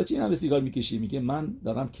سیگارا چیه، همه سیگار میکشی؟ میگه من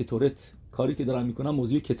دارم کتورت، کاری که دارم میکنم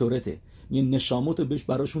موضوع کتورته، یه نشاموتو بهش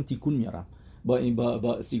براشون تیکون میارم با این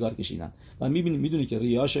با سیگار کشیدن. و میدونی که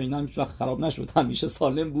ریه‌اش اینا هیچ وقت خراب نشد، همیشه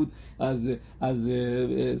سالم بود، از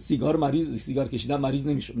سیگار کشیدن مریض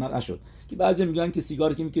نشد. که بعضی میگن که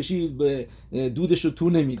سیگار که میکشید به دودش رو تو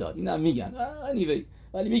نمیداد، اینا میگن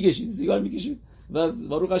ولی میکشید، سیگار میکشید و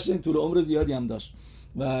واروقش طول عمر زیادی هم داشت.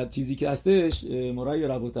 و چیزی که هستش مرای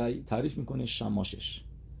ربوتای تعریف میکنه شماشش،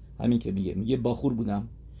 همین که میگه باخور بودم،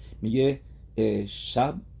 میگه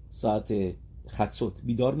شب ساعت خدسوت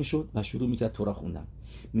بیدار میشد و شروع میکرد تورا خوندن.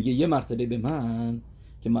 میگه یه مرتبه به من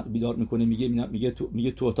که بیدار میکنه،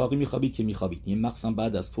 میگه تو اتاقی میخوابید که میخوابید، یه مخصوصا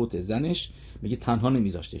بعد از فوت زنش، میگه تنها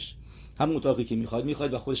نمیذاشتش، هم اتاقی که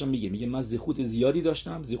میخواد و خودش هم میگه من زخوت زیادی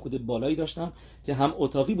داشتم، زخوت بالایی داشتم که هم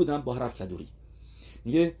اتاقی بودم با حرف کدوری.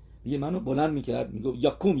 میگه منو بلند میکرد، میگه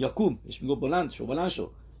یاکوم، میگه بلند شو.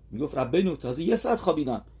 میگه ربنا تازه یه ساعت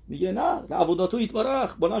خوابیدم. میگه نه عباداتو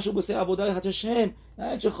ایتبارخ، بلند شو بسه عبادای حتشم،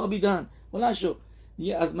 نه چه خوابیدن، بلند شو.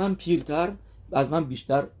 میگه از من پیرتر، از من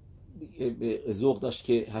بیشتر ذوق داشت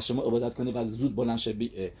که هشم عبادت کنه و زود بلند شه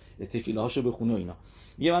تفیلهاشو بخونه و اینا.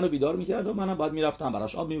 میگه منو بیدار میکرد و منم بعد میرفتم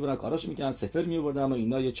براش آب میبردم، کاراشو میکردم، سفر میبردم و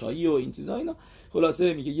اینا، یه چایی و این چیزا اینا.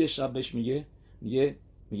 خلاصه میگه یه شب بهش میگه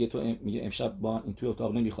تو امشب با این توی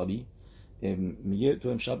اتاق نمیخوابی؟ میگه تو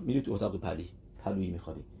امشب میری تو اتاق پلویی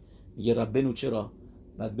میخوابی. میگه ربنا چرا؟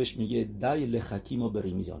 بعد بهش میگه دای لخکیما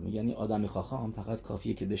بریمیزان، میگه یعنی آدم خاخام فقط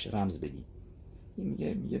کافیه که بهش رمز بدی.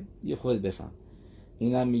 میگه یه خودت بفهم.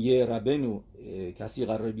 اینم میگه ربنا کسی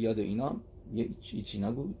قراره بیاد و اینا، یه چی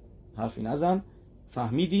نگو، حرفی نزن،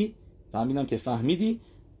 فهمیدم که فهمیدی،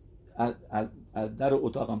 از در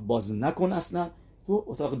اتاقم باز نکن، اصلا تو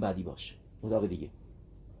اتاق بعدی باش، اتاق دیگه.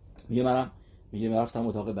 میگه من رفتم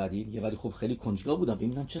اتاق بعدی، میگه ولی خب خیلی کنجکاو بودم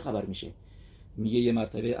ببینم چه خبر میشه. میگه یه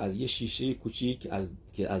مرتبه از یه شیشه کوچیک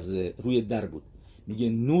که از روی در بود، میگه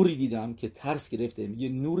نوری دیدم که ترس گرفته، میگه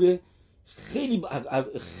نور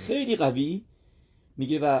خیلی قوی،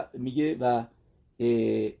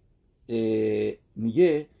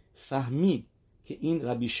 میگه فهمید که این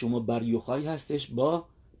ربی شما بر یوخای هستش با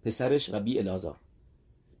پسرش ربی الازار.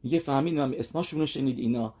 میگه فهمید، من اسمشون رو شنید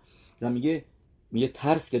اینا، و میگه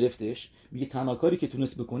ترس گرفتش. میگه تنها کاری که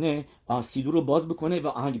تونست بکنه سیدور رو باز بکنه و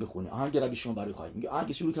آهنگ بخونه، آهنگ ربی شما بر یوخای. میگه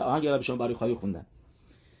آهنگ ربی شما بر یوخای خوندن.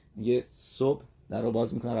 میگه صبح در رو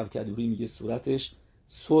باز میکنه رب کدوری، میگه صورتش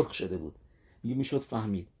سرخ شده بود. میگه میشد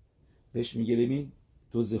فهمید. بهش میگه ببین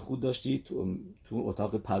تو زخود داشتی، تو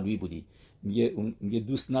اتاق پلویی بودی. میگه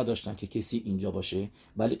دوست نداشتن که کسی اینجا باشه،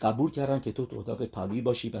 ولی قبول کردن که تو اتاق پلویی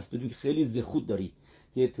باشی، بس بدون که خیلی زخود داری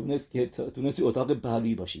که تونستی اتاق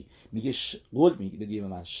پلویی باشی. میگه قول میگه به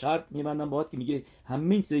من، شرط میبندم باهات که میگه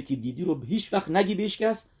همین چیزایی که دیدی رو هیچ وقت نگی به هیچ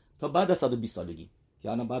کس تا بعد از 120 سالگی،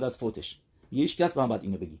 یعنی بعد از فوتش. میگه هیچ کس به من بعد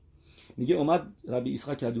اینو بگی. میگه اومد ربی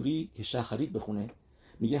اسحاق کدوری که شخرید بخونه،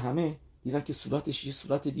 میگه همه دیدن که صورتش یه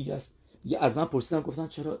صورت دیگه است. یه از من پرسیدن، گفتن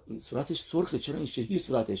چرا صورتش سرخه، چرا این شکلی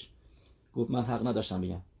صورتش؟ گفت من حق نداشتم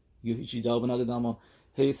بگم. یه هیچی جواب ندادم، اما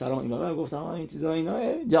هی سلام اینا گفتم این چیزا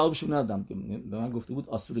اینا جوابشون ندادم. به من گفته بود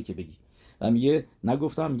آسوره که بگی و میگه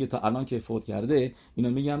نگفتم. میگه تا الان که فوت کرده اینا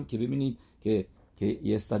میگم که ببینید که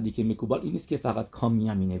یه صدیق مکوبال این نیست که فقط کامی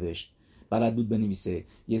نوشت، بلد بود بنویسه.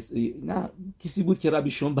 نه کسی بود که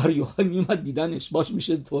ربی شون برای یوحنا میومد دیدنش، باش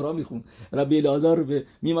میشه تورا میخوند. ربی الازار رو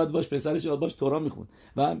میومد باش پسرش باش تورا میخوند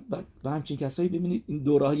و همچین کسایی ببینید این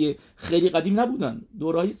دوره‌های خیلی قدیم نبودن،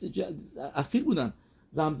 دوره‌های اخیر بودن.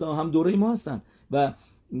 زمزم هم دوره ما هستن و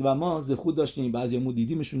ما ز خود داشتیم، بعضیامون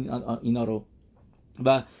دیدیمشون اینا رو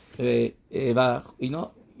و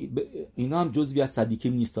اینا هم جزوی از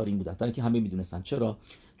صدیقین نیستارین بودن، تا اینکه همه میدونستن. چرا؟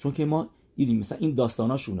 چون که ما دیدیم مثلا این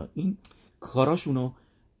داستاناشونو، این کاراشونو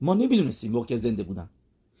ما نمیدونستیم موقع زنده بودن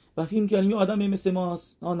و فیلم کردیم یه آدم مثل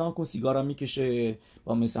ماست، ناکن سیگارم میکشه،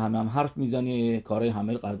 با مثل هم حرف میزنه، کارهای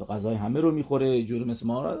همه، غذای همه رو میخوره، جور مثل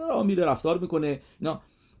ما را میره رفتار میکنه. اینا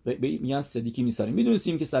میگن صدیقی نیستارین.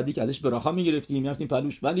 میدونستیم که صدیق ازش براخا میگرفتیم، میرفتیم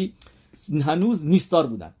پلوش، ولی هنوز نیستار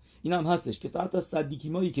بودن. این هم هستش که تا حتی صدیقی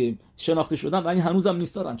مایی که شناخته شدن ولی هنوز هم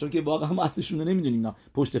نیستارن، چون که واقعا ما اصلشون رو نمیدونیم. اینا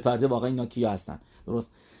پشت پرده واقعا اینا کیا هستن.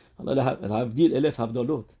 درست؟ حالا هفدیل الف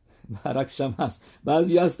هفدالوت برعکسش هم هست.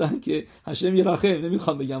 بعضی هستن که هشم یرخم،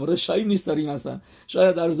 نمیخوام بگم رشایی نیستارین هستن،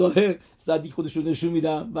 شاید در ظاهر صدیق خودشون نشون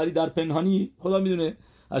میدن ولی در پنهانی خدا میدونه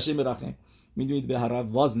هشم یرخم. میدونید به هر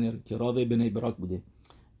وازنر که راوی بنی براک بوده،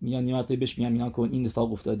 میان نیمت بهش میگن کن این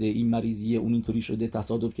اتفاق افتاده، این مریضیه، اون اینطوری شده،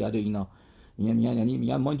 تصادف کرده. اینا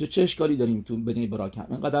میگن ما اینجا چه اشکالی داریم تو بنی براک؟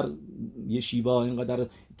 اینقدر یشیوا، اینقدر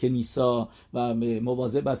کنیسا و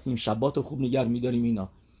مواظب هستیم، شبات رو خوب نگه می‌داریم. اینا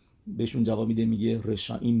بهشون جواب میده، میگه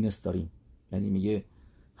رشائیم نستاریم. یعنی میگه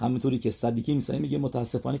همونطوری که صدیقی میسازه، میگه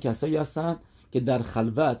متاسفانه کسایی هستن که در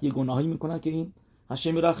خلوت یه گناهایی میکنن که این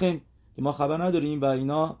هشم رحم که ما خبر نداریم و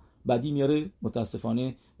اینا بعدی میاره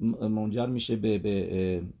متاسفانه منجر میشه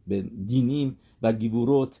به دینیم و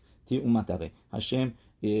گیبوروت توی اون منطقه. هشم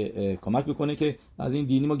کمک بکنه که از این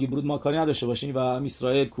دینی ما گیبروت ما کاری نداشته باشیم و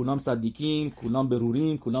اسرائیل کلام صدیقیم، کلام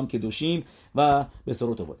بروریم، کلام کدوشیم و به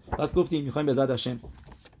سرات بود. پس گفتیم میخوایم به زاد هشم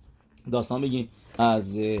داستان بگیم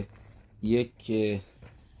از بگیم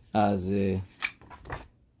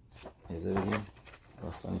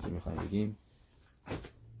داستانی که میخوایم بگیم.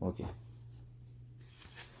 اوکی.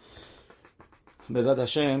 به زاد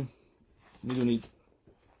هشم میدونید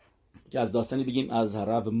که از داستانی بگیم از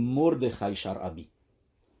رب مردخای شرعبی.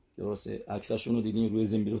 درسته؟ عکساشون رو دیدین روی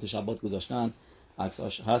زنبیروت شبات گذاشتن،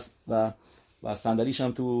 عکساش هست و صندلیش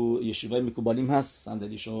هم تو یشیوای میکوبالیم هست،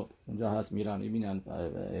 صندلیشو اونجا هست، میرن میبینن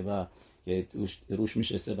و که روش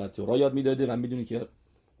میشسته و تورا یاد میداده و میدونی که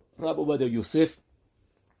رب عبادی یوسف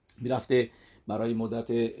میرفته برای مدت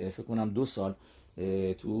فکر کنم 2 سال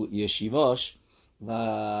تو یشیواش و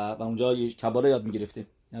اونجا کبالا یاد میگرفته،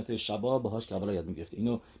 یعنی شبا باهاش کبالا یاد میگرفته.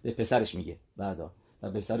 اینو به پسرش میگه بعدا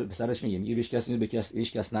و به پسرش میگه بهش کسی به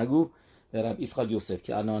هیچ کس نگو. رب اسحاق یوسف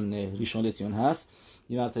که الان ریشون لسیون هست،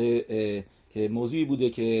 این مرتبه که موضوعی بوده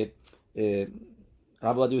که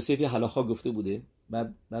رب عبادی یوسف یه هلاخا گفته بوده،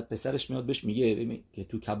 بعد پسرش میاد بهش میگه که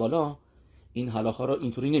تو کبالا این هلاخا رو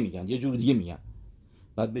اینطوری نمیگن، یه جور دیگه میگن.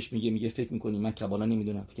 بعد بهش میگه فکر میکنی من کبالا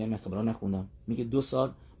نمیدونم؟ فکر من کبالا نخوندم. میگه 2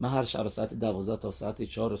 سال من هر شب ساعت 12 تا ساعت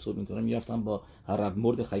 4 صبح اینطوری میرفتم با رب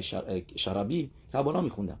مردخای شرعبی کبالا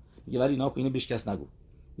میخوندم. میگه ولی اینا اینو بهش کس نگو،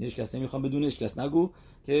 هیچ کس نمیخوام بدونه، هیچ کس نگو.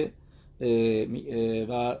 که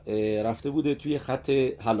و رفته بوده توی خط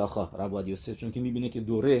هلاخا رب عبادی یوسف، چون که میبینه که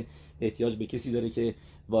دوره احتیاج به کسی داره که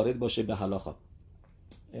وارد باشه به هلاخا.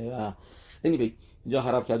 اینجا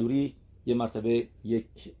هرب کدوری یه مرتبه یک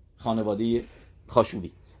خانواده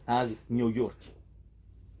خاشوبی از نیویورک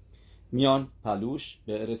میان پلوش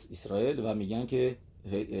به ارس اسرائیل و میگن که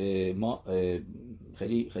ما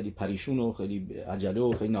خیلی خیلی پریشون و خیلی عجله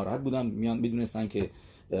و خیلی ناراحت بودم. میان میدونستن که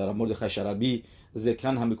مردخای شرعبی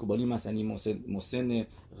زکن هم مکوبالیم هست، یعنی محسن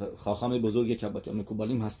خاخام بزرگ که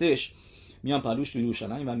مکوبالیم هستش. میان پلوش تو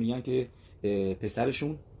یروشلایم و میگن که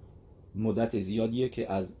پسرشون مدت زیادیه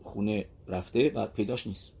که از خونه رفته و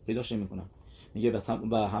پیداش نمیکنن. میگه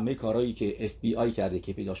و همه کارهایی که اف بی آی کرده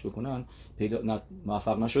که پیداش بکنن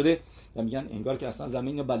موفق نشده و میگن انگار که اصلا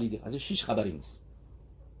زمین بلیده، ازش هیچ خبری نیست.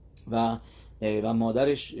 و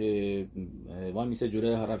مادرش وای میسه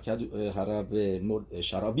جوره حرب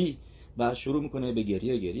شرابی و شروع میکنه به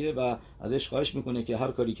گریه و ازش خواهش میکنه که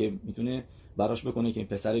هر کاری که میتونه براش بکنه که این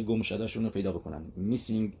پسر گم شده شون رو پیدا بکنن،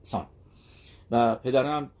 میسینگ سان. و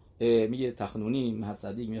پدرم میگه تخنونی مهد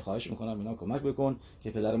صدیق میگه خواهش میکنم اینا کمک بکن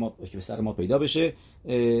که پسر ما پیدا بشه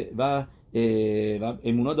و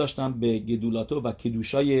امونا داشتم به گدولاتو و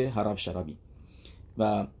کدوشای حرب شرابی.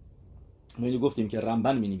 و ما اینو گفتیم که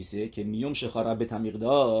رمبن می‌نویسه که میوم شخاره به تمیق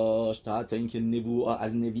داشت تا اینکه نبوء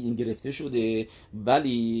از نویین گرفته شده،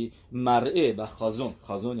 ولی مرعه و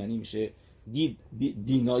خازون یعنی میشه دید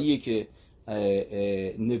بینایی که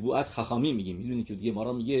نبوءت خاخامی میگیم. میدونی که دیگه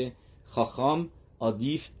ما میگه خاخام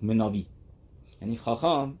عادیف مناوی، یعنی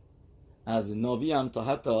خاخام از ناوی هم تا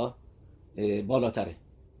حتی بالاتره.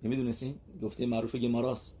 نمیدونستین؟ گفته معروف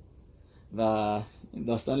گماراست و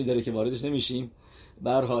داستانی داره که واردش نمیشیم. به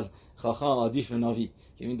هر حال خاخام عادیف مناوی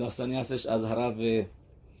که این داستانی هستش از حرف به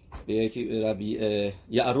یکی ربی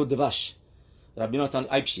یعرود دوش ربی ناتان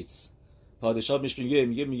ایبشیتز پادشاه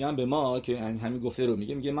میگم به ما که همین گفته رو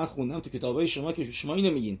میگه من خوندم تو کتابای شما که شما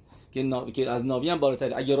اینو میگین که از ناوی هم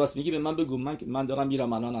بالاتر. اگه راست میگی به من بگو، من دارم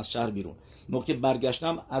میرم الان از شهر بیرون، موقع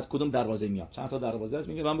برگشتم از کدوم دروازه میام؟ چند تا دروازه هست،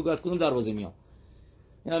 میگه من بگو از کدوم دروازه میام.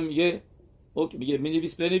 اینم میگه اوکی، میگه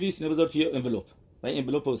بنویس بذار توی انولوپ و این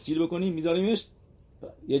انولوپ رو سیل بکنی میذاریمش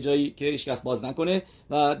یه جایی که هیچ کس باز نکنه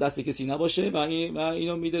و دست کسی نباشه و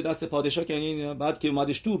اینو میده دست پادشاه که این بعد که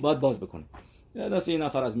اومدش تو بعد باز بکنه دست این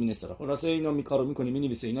نفر از مینستر. خلاص اینا میکارو میکنی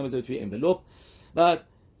مینویسه اینا بذاره توی انولوپ. بعد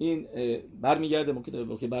این برمیگرده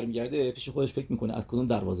موقع برمیگرده پیش خودش فکر میکنه از کدوم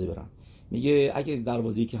دروازه برم. میگه اگه از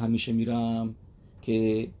دروازه‌ای که همیشه میرم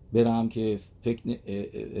که برم که فکر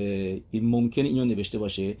این ممکنه اینو نوشته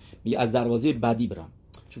باشه، میگه از دروازه بعدی برم،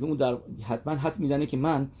 چون اون حتما حدس میزنه که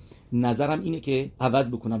من نظرم اینه که عوض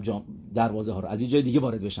بکنم دروازه ها رو، از یه جای دیگه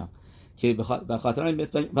وارد بشم که به خاطر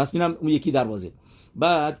بس میرم اون یکی دروازه.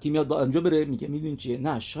 بعد که میاد با اونجا بره میگه میدونین چیه،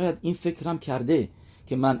 نه شاید این فکرم کرده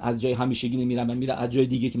که من از جای همیشگی نمیرم، من میرم از جای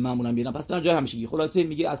دیگه که معمولا میرم، پس برم جای همیشگی. خلاصه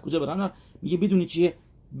میگه از کجا برم؟ میگه بدونی چیه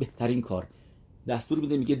بهترین کار، دستور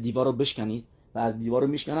میده میگه دیوار رو بشکنید و از دیوار رو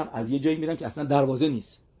میشکنم، از یه جایی میرم که اصلا دروازه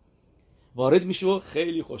نیست، وارد میشو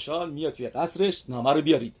خیلی خوشحال میاد توی قصرش، نامه رو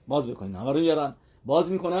بیارید باز بکنید. نامه رو میارن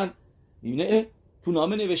باز میکنن، میبینه تو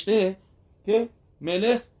نامه نوشته که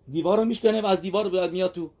ملک دیوار رو میشکنه و از دیوار بعد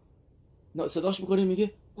میاد تو. صداش میکنه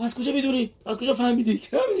میگه از کجا میدونی؟ از کجا فهمیدی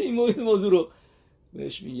که این موضوع رو؟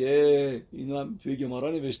 بهش میگه اینو هم توی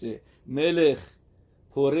گمارا نوشته ملک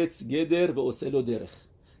پورتس گدر و اوسلو درخ،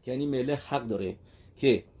 یعنی ملک حق داره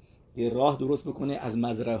که راه درست بکنه از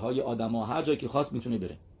مزرعه های آدما، هر جایی که خواست میتونه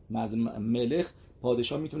بره. ملک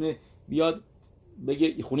پادشاه میتونه بیاد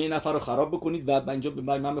بگه خونه این نفر رو خراب بکنید و اینجا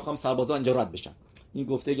من میخوام سربازا اینجا رد بشن. این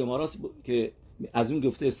گفته گماراست که از اون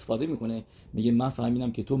گفته استفاده میکنه، میگه من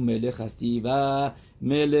فهمیدم که تو ملک هستی و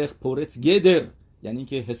ملک پورت گدر، یعنی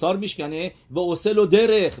که حصار میشکنه و اوسل و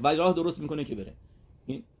درخ و راه درست میکنه که بره.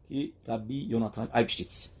 این که ربی یوناتان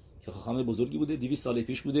ایبشتیتز که خاخام بزرگی بوده، 200 سال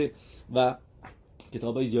پیش بوده و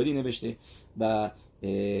کتابای زیادی نوشته و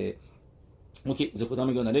اوکی زکوتا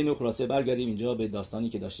میگن علی. خلاصه برگردیم اینجا به داستانی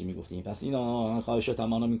که داشتیم میگفتیم. پس اینا خواهشات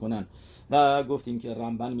تمانا میکنن و گفتیم که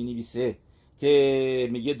رمبن مینویسه که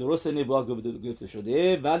میگه درست نبوء گفته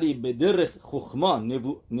شده ولی به در خخمان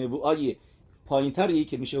نبوءای پایینتری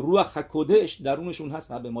که میشه روح حکودش درونشون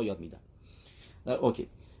هست و به ما یاد میدن. اوکی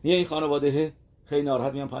میگه این خانواده خیلی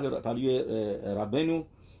ناراحت میان پلوی ربنو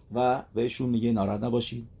و بهشون میگه ناراحت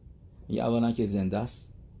نباشید، میگه اولا که زنده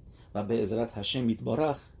است و به عزت هشم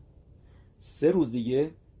میتبارخ 3 روز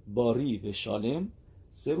دیگه باری به شالم،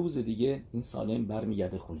 3 روز دیگه این سالم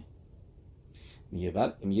برمیگرده خونه.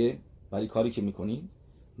 میگه ولی کاری که میکنین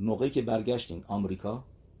موقعی که برگشتین آمریکا،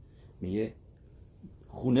 میگه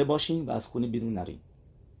خونه باشین و از خونه بیرون نرین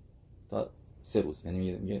تا 3 روز،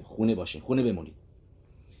 یعنی میگه خونه باشین، خونه بمونید.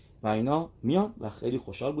 و اینا میان و خیلی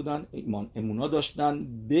خوشحال بودن، امونا داشتن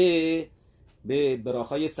به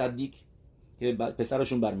براخای صدیق که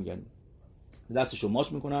پسرشون برمیگردن، دستشون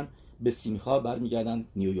ماچ میکنن، به سیمخا برمیگردن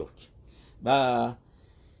نیویورک و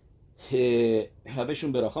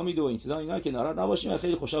بهشون براخا میده و این چیزا. اینا که ناراحت نباشیم و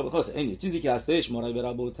خیلی خوشحال. خلاص این چیزی که هستش مورای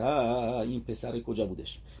برابوتا این پسر کجا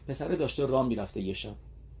بودش؟ پسر داشته راه میرفته یه شب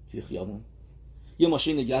توی خیابون، یه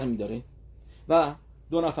ماشین نگه میداره و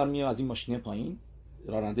 2 نفر میان از این ماشین پایین،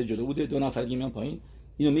 راننده جلو بوده، 2 نفر دیگه میان پایین،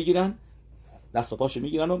 اینو میگیرن، دست و پاشو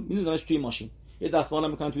میگیرن و میذارنش توی ماشین، یه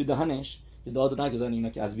دستمال میکنن توی دهنش که داد نگذارن اینا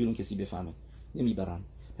که از بیرون کسی بفهمه. نمیبرن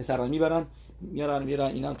پسرا، میبرن میارن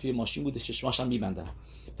اینا توی ماشین بوده، چشماش هم میبندن،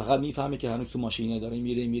 فقط میفهمه که هنوز تو ماشینه داره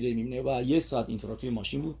میره میبینه و 1 ساعت اینطورا توی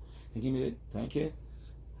ماشین بود دیگه میره تا اینکه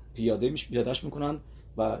پیادهش میکنن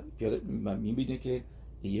و میبینه که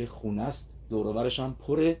یه خونه است، دور و برش هم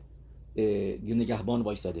پر نگهبان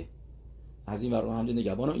وایساده، از این ور هم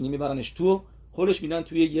نگهبانو اینو میبرنش تو، خودش میدن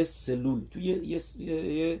توی یه سلول، توی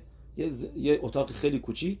یه اتاق خیلی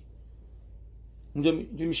کوچیک، اونجا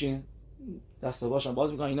میشینه، دست و باشم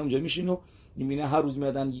باز میکنن، اینا اونجا میشینه و میبینه هر روز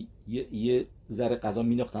میادن یه ذره غذا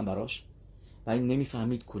میناختن براش و این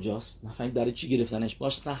نمیفهمید کجاست، نفهمید در چی گرفتنش،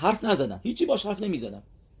 باش اصلا حرف نزدن، هیچی باش حرف نمیزدن،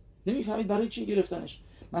 نمیفهمید برای چی گرفتنش.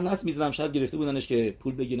 من حس می‌زدم شاید گرفته بودنش که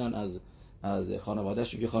پول بگیرن از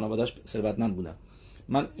خانواده‌اش، که خانواده‌اش ثروتمند بودن.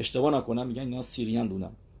 من اشتباه نکنم میگن اینا سیریان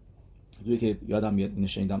بودن. توی که یادم میاد اینو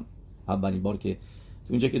شنیدم اولین بار که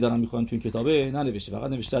تو اینجا که دارم میخونم تو این کتابه ننوشته،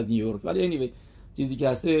 فقط نوشته از نیویورک، ولی چیزی که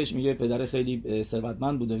هستش میگه پدر خیلی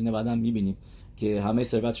ثروتمند بود و اینا. بعدم میبینیم که همه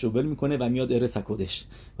ثروتشو ول میکنه و میاد ارث کدش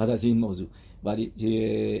بعد از این موضوع.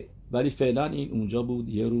 ولی فعلا این اونجا بود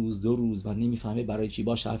یه روز دو روز و نمیفهمه برای چی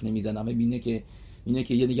باش حرف نمیزنه. میبینه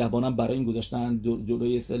که یه نگهبانم برای این گذاشتن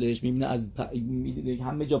جلوی سلش، میبینه از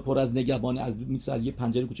همه جا پر از نگهبانه، میتونه از یه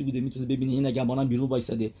پنجره کوچیک بوده میتونه ببینه این نگهبانم بیرون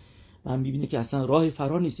وایساده و میبینه که اصلا راه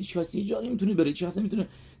فرار نیست، هیچ کسی جا نمیتونه بره، هیچ کسی نمیتونه.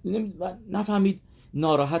 نفهمید،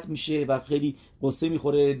 ناراحت میشه و خیلی قصه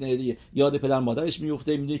میخوره، یاد پدر مادرش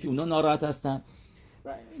میفته، میدونه که اونا ناراحت هستن،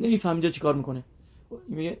 نمیفهمه اینجا چیکار میکنه.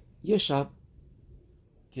 میگه یه شب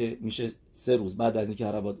که میشه 3 روز بعد از اینکه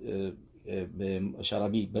هرباد به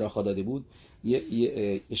شرابی براخا داده بود،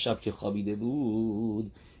 یه شب که خوابیده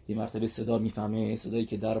بود یه مرتبه صدا میفهمه، صدایی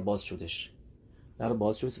که در باز شدش، در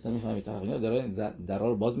باز شد، صدا میفهمه اینا داره درا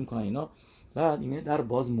رو باز میکنن اینا. بعد اینه در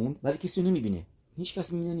باز موند ولی کسی رو نمیبینه، هیچ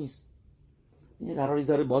کس میبینه نیست. این درا رو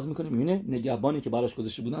ذره باز میکنه، میبینه نگهبانی که براش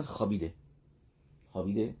گذاشته بودن خوابیده.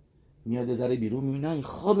 میاد ذره بیرون، میبینه این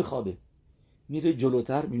خوابه. میره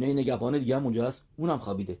جلوتر، میبینه نگهبان دیگه هم اونجا هست، اونم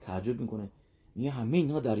خوابیده. تعجب میکنه، میگه همه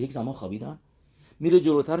اینا در یک زمان خوابیدن. میره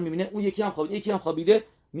جلوتر، میبینه اون یکی هم خوابیده.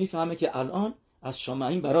 میفهمه که الان از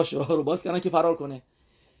شامعین براش راه رو باز کردن که فرار کنه.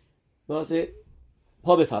 واسه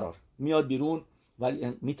پا به فرار میاد بیرون،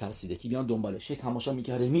 ولی میترسیده که بیان دنبالش. تماشا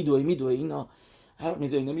میکرده، میدوه اینا، هر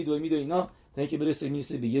میزه میدوه اینا تا اینکه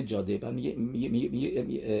میرسه به یه جاده. بعد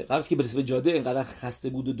میگه قبل از که برسه به جاده اینقدر خسته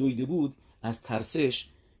بود و دویده بود از ترسش،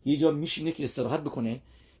 یه جا میشینه که استراحت بکنه،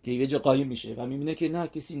 که یه جا قایم میشه و میبینه که نه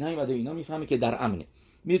کسی نیومده اینا. میفهمه که در امنه.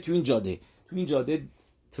 میره تو این جاده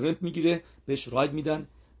ترمپ میگیره، بهش راید میدن،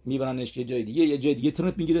 میبرنش یه جای دیگه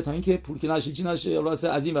ترمپ میگیره تا اینکه پول که نشه واسه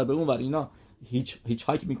از این ور به اون ور اینا هیچ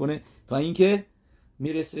هایک میکنه تا اینکه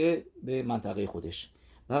میرسه به منطقه خودش.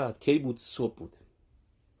 بعد کی بود؟ صبح بود،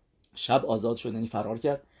 شب آزاد شد، یعنی فرار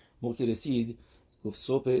کرد. موقع رسید گفت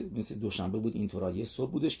صبح، مثل دوشنبه بود اینطورا، یه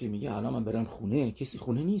صبح بودش که میگه الان من برم خونه، کسی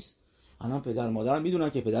خونه نیست. الان پدر مادرم میدونن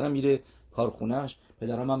که پدرم میره کارخونه‌اش،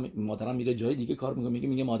 مادرم میره جای دیگه کار میکنه.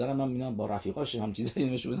 میگه مادرم من میبینم با رفیقاش هم چیزایی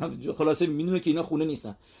نمیشه، خلاصه میدونه که اینا خونه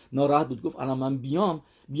نیستن. ناراحت بود، گفت الان من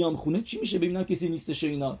بیام خونه چی میشه؟ ببینم کسی نیستش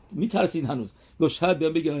اینا. میترسید هنوز، گفت شاید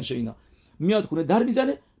بیان بگیرنش اینا. میاد خونه، در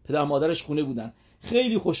میزنه، پدر مادرش خونه بودن.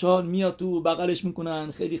 خیلی خوشحال میاد تو، بغلش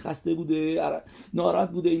میکنن. خیلی خسته بوده،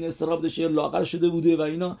 ناراحت بوده، این استراب داشته، لاغر شده بوده و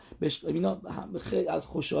اینا خیلی از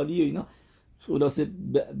خوشحالی و اینا خلاصه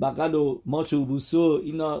بغل و ماچ و بوسو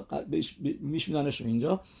اینا میشوننش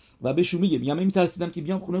اینجا و بهشون میگه من میترسیدم که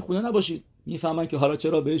بیام خونه نباشید. میفهمن که حالا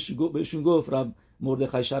چرا بهشون گفت رب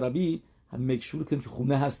مردخای شرابی مکشور کن که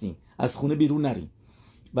خونه هستین، از خونه بیرون نرین.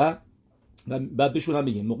 و بعد بهشون هم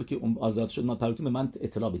میگه موقعی که آزاد شد ما پرتون به من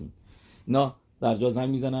اطلاع بدین. اینا در جا زنگ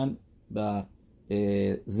میزنن و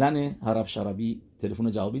زن هرب شرابی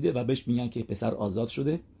تلفن جواب میده و بهش میگن که پسر آزاد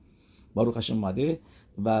شده، باروخ هشم اومده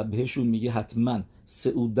و بهشون میگه حتما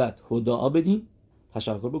سعودت هداعا بدین،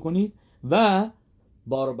 تشکر بکنید و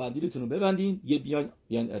باربندیلتون رو ببندین، یه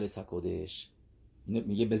بیان ارث کدش.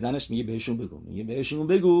 میگه بزنش، میگه بهشون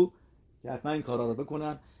بگو که حتما این کارا رو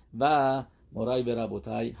بکنن و مرای به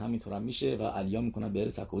ربوتای همینطور هم میشه و علیا میکنن به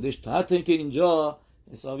ارث کدش تا حتی اینکه اینجا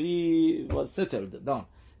حسابی settled down.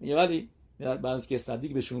 میگه ولی بعد از که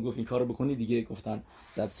صدیق بهشون گفت این کارو بکنید دیگه، گفتن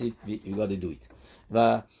that's it, you gotta do it.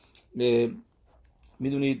 و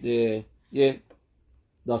میدونید یه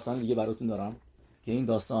داستان دیگه براتون دارم که این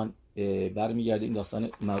داستان برمیگرده، این داستان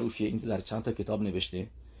معروفیه، این تو در چند تا کتاب نوشته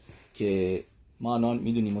که ما الان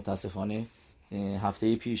میدونیم متاسفانه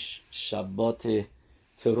هفته پیش شبات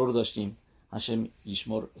ترور داشتیم، هشم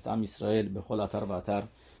یشمر تام اسرائیل به خل اتر و اتر.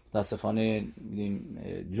 متاسفانه میدونیم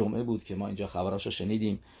جمعه بود که ما اینجا خبراشو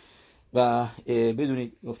شنیدیم و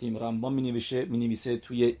بدونید گفتیم رمبان مینویسه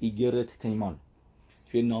توی ایگرت تیمان،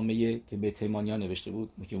 توی نامه‌ای که به تیمانیان نوشته بود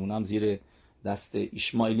که اونم زیر دست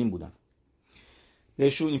اشماعیلین بودن،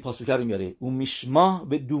 بهشون این پاسوک رو میاره، اون میشما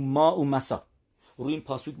و دوما و مسا. روی این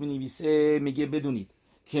پاسوک مینویسه، میگه بدونید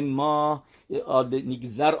که ما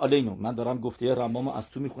نگذر آلینو، من دارم گفته رمبام از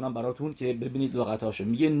تو میخونم براتون که ببینید لغتاشو،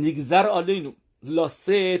 میگه نگذر آلینو لاست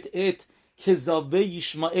ات کذابه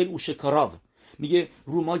اشماعیل و شکاراو، میگه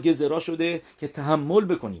رو ما گذرا شده که تحمل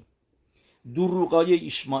بکنیم دروغای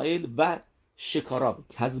اشماعیل و شکاراب،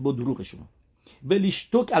 کذب و دروغشون،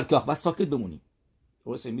 ولیشتوک الکاخ، و ساکت بمونیم.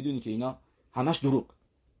 درسته؟ میدونی که اینا همش دروغ.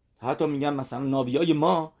 حتی میگن مثلا نابیای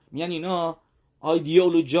ما میگن اینا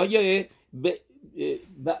ایدئولوژیای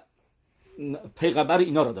پیغمبر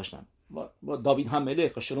اینا رو داشتن، با داوید هم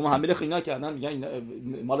ملک، شلوم هم ملک اینا کردن، میگن اینا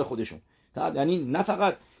مال خودشون. یعنی نه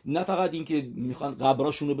فقط این که میخوان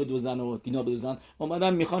قبراشون رو بدوزن و اینا بدوزن،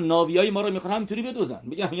 اومدن میخوان ناویای ما رو میخوان همینطوری بدوزن،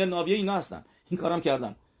 میگن ناویای اینا هستن، این کارم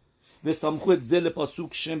کردن. و سامخوت زل پاسوک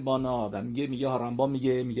شم بانا، و میگه رمبان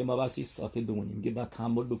میگه ما بسی ساکت بمونیم، میگه بعد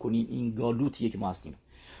تحمل بکنیم این گالوتیه که ما هستیم.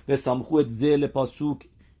 و سامخوت زل پاسوک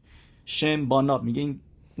شم بانا، میگه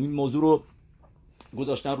این موضوع رو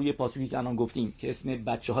گذاشتن روی پاسوکی که الان گفتیم که اسم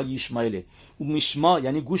بچه‌های ایشمائیل. او میشما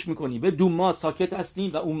یعنی گوش میکنیم، و دوما ساکت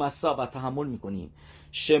هستیم، و او مسا و تحمل میکنیم.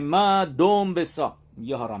 شما دوم بسا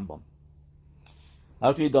میگه رمبان.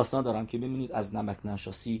 براتون یه داستان دارم که ببینید از نمک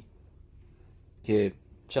نشاسی که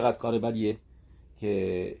چقدر کار بدیه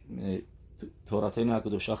که توراتین و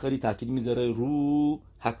حکدوشا خیلی تاکید میذاره رو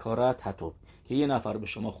حکارت حتوب، که یه نفر به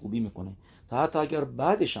شما خوبی میکنه تا حتی اگر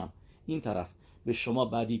بعدش هم این طرف به شما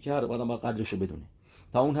بدی کرد بعدم با قدرشو بدونه.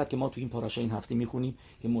 تا اون حد که ما تو این پاراشا این هفته میخونیم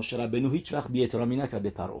که موشه ربنو هیچ وقت بی احترامی نکرد به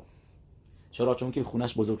پرو. چرا؟ چون که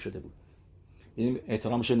خونش بزرگ شده بود، یعنی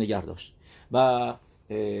احترامش رو نگه داشت. و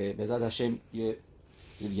به ذات هاشم یه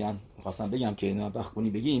دیگه خواستم بگم که اینا وقت کنی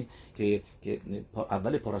بگیم که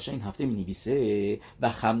اول پاراشا این هفته می‌نویسه و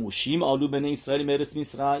خموشیم آلو بنی اسرائیل مرس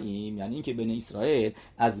میسرائیم، یعنی اینکه بنی اسرائیل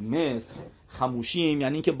از مصر خموشیم،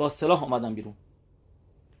 یعنی اینکه با سلاح اومدن بیرون.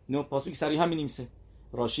 اینو پاسوک صریحا می‌نویسه.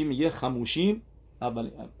 راشی میگه خموشیم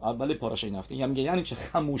اول پاراشا این هفته، میگه یعنی چه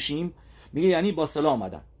خموشیم؟ میگه یعنی با سلاح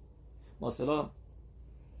اومدن.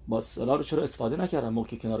 با سلاح رو چرا استفاده نکردن موقع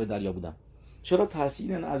که کنار دریا بودن؟ چرا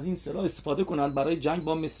ترسیدن از این سلاح استفاده کنن برای جنگ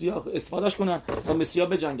با مصری‌ها، استفادهش کنن با مصری‌ها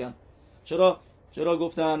بجنگن؟ چرا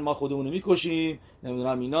گفتن ما خودمون رو میکشیم؟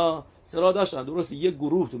 نمیدونم اینا سلاح داشتن. درست یک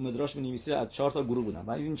گروه تو مدراش می‌نویسه از 4 تا گروه بودن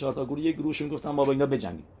و این 4 تا گروه یک گروهشون گفتن ما با اینا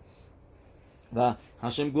بجنگیم. و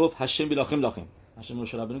هاشم گفت هاشم بلاخم لاخم. هاشم رو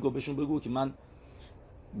شرابنی گفت بهشون بگو که من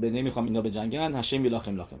نمیخوام اینا بجنگن، هاشم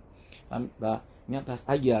بلاخم لاخم. و میگن پس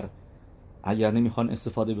اگر نمیخوان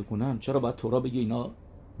استفاده بکنن چرا باید تورا بگه اینا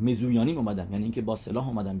مزویانیم اومدن؟ یعنی اینکه با سلاح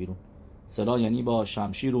اومدن بیرون. سلاح یعنی با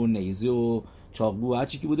شمشیر و نیزه و چاقو و هر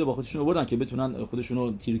چی که بوده با خودشون آوردن که بتونن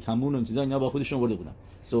خودشونو تیر کمون و این چیزا اینا با خودشون آورده بودن.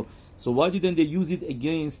 So why didn't they use it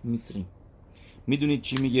against مصری؟ میدونید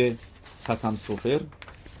چی میگه ختم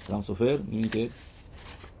سفر میگه که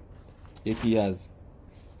یکی از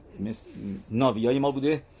ناویای ما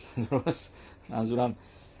بوده. درست منظورم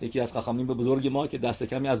یکی از خاخامین به بزرگ ما که دست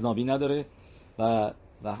کمی از ناوی نداره و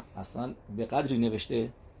اصلا به قدری نوشته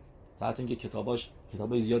تا اینکه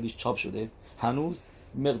کتابای زیادیش چاپ شده، هنوز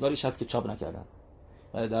مقداریش هست که چاپ نکردن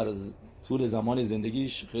و در طول زمان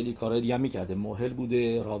زندگیش خیلی کارهای دیگه هم میکرده. موهل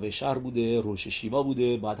بوده، راوه شهر بوده، روش شیوا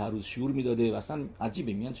بوده، بعد هر روز شعور میداده و اصلا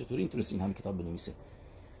عجیبه میگن چطوری اینطورست این همه کتاب بنویسه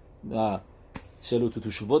و چلو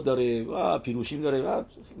تو شوبات داره و پیروشیم داره و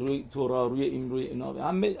روی تورا روی این روی اینا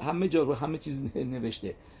همه جا رو همه چیز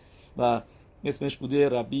نوشته و اسمش بوده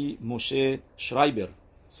ربی موشه شرایبر.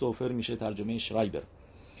 سوفر میشه ترجمه شرایبر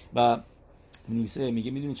و می‌نویسه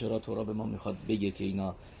میگه میدونی چرا تورا به ما میخواد بگه که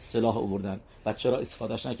اینا سلاح آوردن و چرا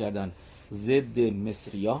استفادهش نکردن ضد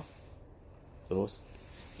مصریا؟ درست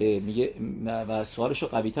میگه و سوالشو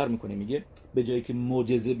قوی‌تر میکنه، میگه به جایی که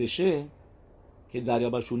معجزه بشه که دریا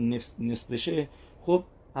برشون نصف بشه، خب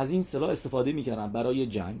از این سلاح استفاده میکردن برای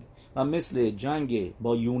جنگ و مثل جنگ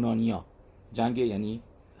با یونانیا، جنگ یعنی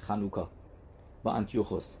خنوکا با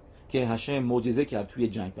انتیوخوس که هاشم معجزه کرد توی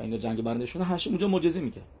جنگ و اینا جنگ برندشون، هاشم اونجا معجزه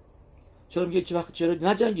میکرد. چرا میگه چرا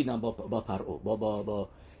نجنگیدن با پرعو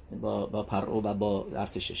با پرعو و با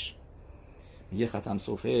ارتشش؟ میگه ختم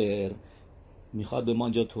سفر میخواد به ما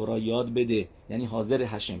اینجا تورا یاد بده، یعنی حاضر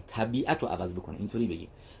هاشم طبیعت رو عوض بکنه، اینطوری بگی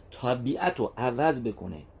طبیعت رو عوض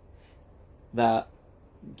بکنه و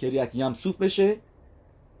کریت یمسوف بشه،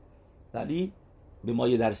 ولی به ما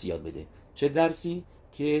یه درسی یاد بده. چه درسی؟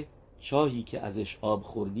 که چاهی که ازش آب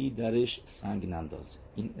خوردی درش سنگ ننداز.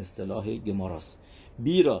 این اصطلاح گماراست.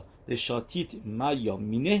 بیرا به شاتیت مایا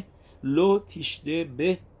مینه لو تیشده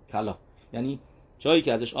به کلا، یعنی چاهی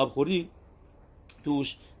که ازش آب خوردی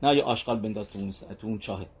توش نه یه آشغال بنداز تو اون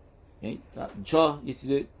چاهه. یعنی چاه یه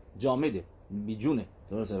چیز جامده بیجونه،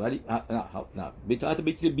 درسته، ولی نه حتی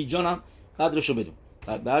به چیز بیجان هم قدرشو بدون.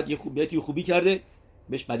 بعد یه خوبی کرده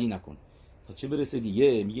بهش بدی نکن. تا چه برسه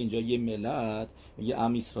دیگه؟ میگه اینجا یه ملت، میگه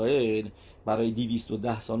ام اسرائیل برای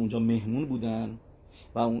 210 سال اونجا مهمون بودن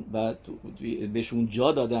و بهشون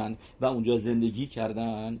جا دادن و اونجا زندگی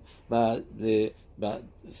کردن و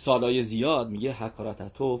سالای زیاد. میگه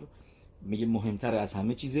حکارت توب میگه مهمتر از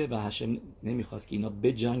همه چیزه و هاشم نمیخواست که اینا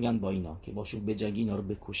بجنگن با اینا، که باشون بجنگی اینا رو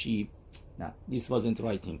بکشی. نه this wasn't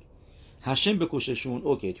right thing. هاشم بکششون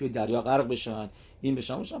اوکی، توی دریا غرق بشن این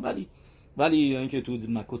بشن، ولی ولی اینکه تو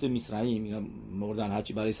مکوت مصرعیم اینا مردن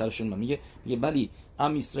هرچی برای سرشون میگه ولی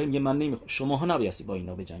ام اسرائیل میگه من نمیخوام، شماها نبایستی با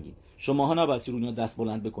اینا بجنگید، شماها نبایستی رو اینا دست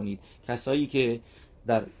بلند بکنید. کسایی که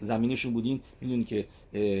در زمینشون بودین میدونی که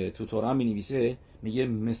تو تورا می‌نویسه میگه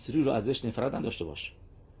مصری رو ازش نفرت داشته باش.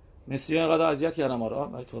 مصری انقدر اذیت کردن ما رو،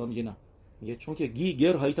 ولی تورا میگه نه، میگه چون که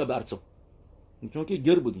گر هایتا برцо، چون که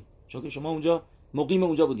گر بودین، چون که شما اونجا مقیم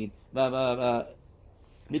اونجا بودین و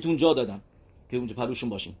بهتون جا دادن که اونجا پروشون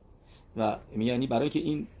باشین. و یعنی برای که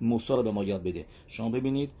این موسی رو به ما یاد بده. شما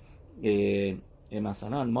ببینید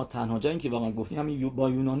مثلا ما تنها جایی که واقعا گفتیم همین با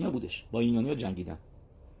یونانیا بودش، با یونانیا جنگیدن.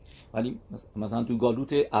 ولی مثلا تو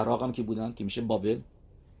گالوت عراق هم که بودن که میشه بابل،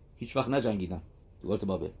 هیچ وقت نجنگیدن تو گالوت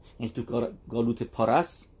بابل. یعنی تو گالوت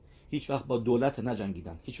پارس هیچ وقت با دولت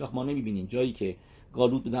نجنگیدن. هیچ وقت ما نمیبینیم جایی که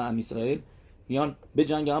گالوت بودن ام اسرائیل میان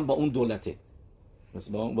بجنگن با اون دولته،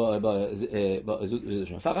 مثلا با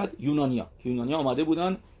فقط یونانیا اومده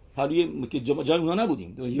بودن حالی که جای اونا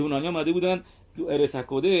نبودیم. یونانیا اومده بودن تو ارس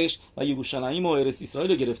حکودش و یروشلایم و ارس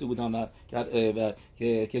اسرائیل رو گرفته بودن و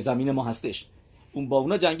که زمین ما هستش. اون با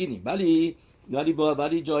اونا جنگیدیم. ولی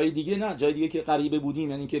جای دیگه نه، جای دیگه که غریبه بودیم،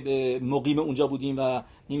 یعنی که مقیم اونجا بودیم و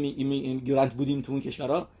ایمیگرانت بودیم تو اون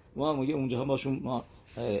کشورها، ما میگه اونجا باشون ما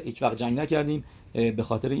هیچ وقت جنگ نکردیم به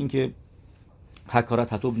خاطر اینکه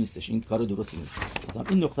حکارت حتوب نیستش، این کار درستی نیست. مثلا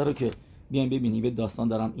این نکته رو که بیایم ببینیم، به داستان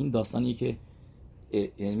دارم. این داستانی که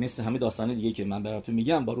یعنی مثل همه داستان دیگه که من براتون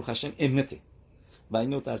میگم باروخ هاشم امته و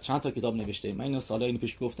اینو در چند تا کتاب نوشته. من اینو سالای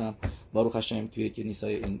پیش گفتم، باروخ هاشم توی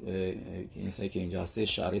کنیسای که اینجا هست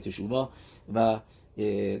شعرت شوبا، و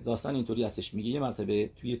داستان اینطوری هستش. میگه یه مرتبه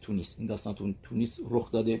توی تونس، این داستان تونس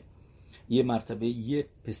رخ داده، یه مرتبه یه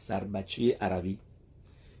پسر بچه عربی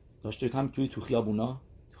داشته هم تو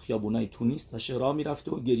خیابونای تونس داشته راه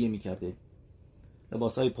میرفته و گریه میکرده،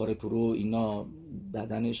 لباسای پاره پرو اینا،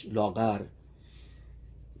 بدنش لاغر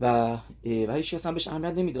و هیچ کس هم بهش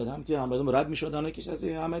اهمیت نمیداد. هم که مردم رد میشدن و کسی از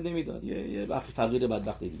بهش اهمیت نمیداد. یه فقیر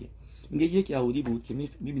بدبخت دیگه. میگه یک یهودی بود که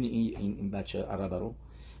میبینه این بچه عربه رو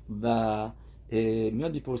و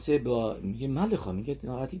میاد میپرسه، میگه مالخا، میگه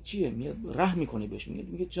ناراحتی چیه؟ میاد رحم میکنه بهش،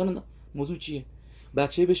 میگه جان موضوع چیه؟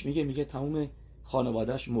 بچه بهش میگه تمام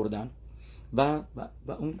خانواده‌اش مردن و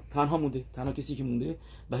اون تنها مونده، تنها کسی که مونده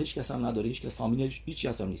و هیچ کس هم نداره، هیچ کس فامیلش هیچ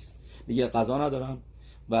کس هم نیست. میگه غذا ندارم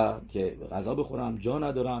و که غذا بخورم، جا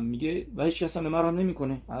ندارم، میگه و هیچ کس هم مرهم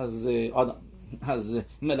نمیکنه از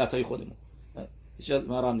ملت‌های خودمون، هیچ کس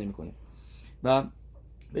مرهم نمیکنه. و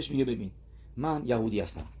بهش میگه ببین من یهودی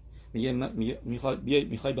هستم، میگه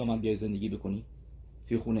میخوای با من بیای زندگی بکنی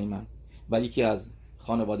توی خونه من و یکی از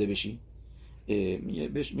خانواده بشی؟ میگه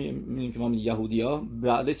بهش میگیم که ما یهودی‌ها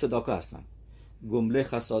بعل صداقه هستن، گمله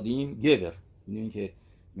خسادیم گور، میدونین که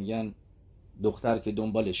میگن دختر که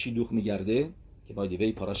دنبال شیدوخ میگرده، که باید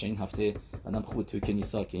وی پاراش این هفته آدم خود توی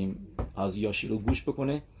کنیسا که این آزیاشی رو گوش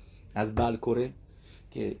بکنه از بلکوره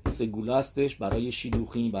که سگوله هستش برای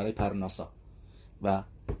شیدوخی، برای پرناسا، و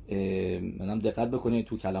منم دقت بکنه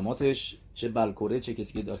تو کلماتش، چه بلکوره چه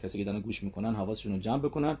کسی که دارن گوش میکنن حواسشون رو جمع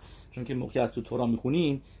بکنن، چون که موقعی از تو تورا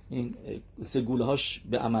میخونیم این سگوله هاش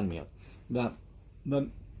به عمل میاد. و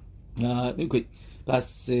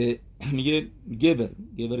پس میگه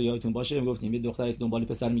گور یادتون باشه میگفتیم یه دختری که دنبال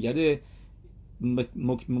پسر میگرده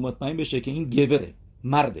مطمئن بشه که این گوره،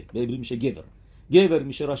 مرده، به عبری میشه گور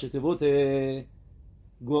میشه راشتوت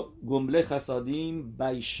گمله خسادیم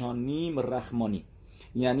بیشانیم رحمانی،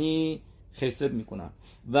 یعنی خسد میکنن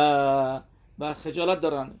و خجالت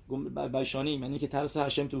دارن. بیشانیم یعنی که ترس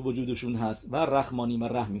هشم تو وجودشون هست، و رحمانی و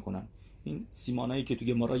رحم میکنن. این سیمانایی که تو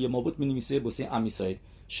گمارای مابوت مینویسه بوسه ام اسرائیل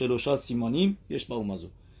شلوشا سیمانیم یش با اومازو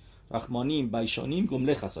رحمانیم بیشانیم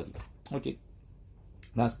گمله خسادیم. اوکی،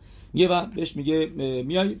 بس میگه و بهش میگه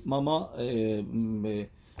میای ماما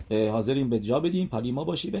حاضرین به جا بدیم پلی ما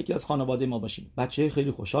باشی و یکی از خانواده ما باشیم. بچه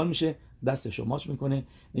خیلی خوشحال میشه، دستشو ماچ میکنه،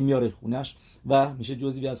 میاره خونش و میشه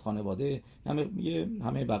جزئی از خانواده.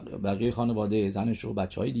 همه بقیه خانواده، زنش و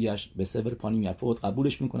بچهای دیگه‌اش به صبر پانی میافت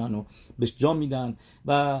قبولش میکنن و بهش جام میدن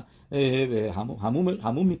و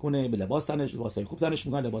هموم میکنه، به لباسای خوب تنش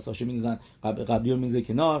میکنن، لباساشو میندازن قبلی رو میندازه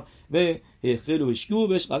کنار و خیلی اشکو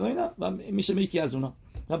بهش غذا اینا و میشه یکی از اونا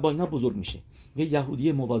و با اینا بزرگ میشه. یه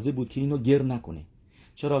یهودی مواظب بود که اینو گر نکنه.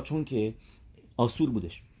 چرا؟ چون که آسور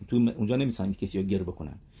بودش، تو اونجا نمیتونن کسی رو گر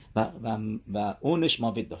بکنن و اونش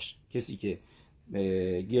ماوت داشت. کسی که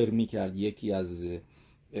گر میکرد یکی از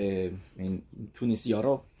این تونسی‌ها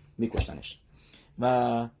رو میکشتنش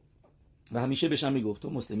و همیشه بهش هم میگفت تو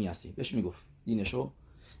مسلمی هستی، بهش میگفت دینشو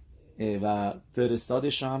و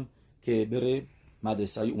فرستادش هم که بره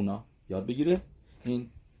مدرسه اونا یاد بگیره. این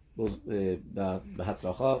به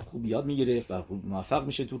حتراخا خوب یاد میگرفت و خوب موفق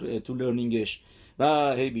میشه تو لرنینگش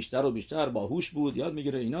و هی بیشتر و بیشتر باهوش بود، یاد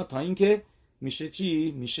میگیره اینا، تا اینکه میشه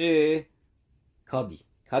چی؟ میشه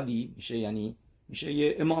کادی میشه، یعنی میشه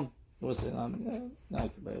یه امام. درسته؟ نه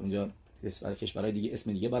اونجا کشورهای دیگه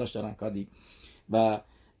اسم دیگه براش دارن، کادی. و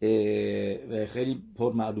خیلی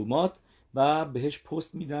پر معلومات و بهش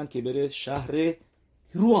پست میدن که بره شهر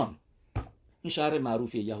روان. این شهر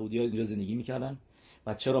معروفه، یهودی‌ها اینجا زندگی میکردن.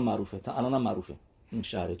 و چرا معروفه؟ تا الان هم معروفه. این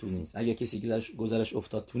شهر تونس، اگه کسی گذرش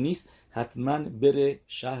افتاد تونس، حتما بره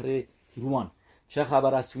شهر روان. چه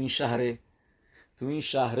خبر است تو این شهر؟ تو این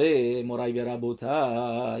شهر مرای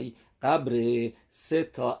ربوتای قبر 3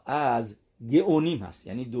 تا از گئونیم هست،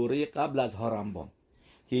 یعنی دوره قبل از هارمبام،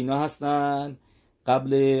 که اینا هستن قبر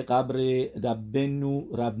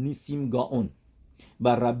ربنو ربنیسیم گاون و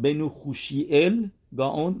ربنو خوشیل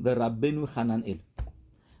گاون و ربنو خننئل.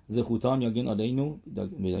 زخوتان یاگین علیینو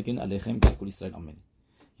یاگین علیهم کل اسرائیل آمین.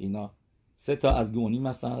 اینا 3 تا از گئونیم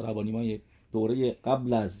هستن، ربانیمای دوره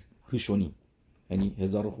قبل از هشونیم، یعنی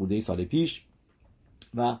 1000 خورده سال پیش.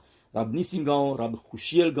 و رب نیسیم گاون، رب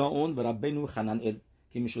خوشیل گاون و رب بنو خننئل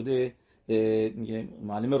که میشده میگه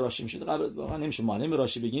معلم راشی میشده. قبل واقعا نمیشه معلم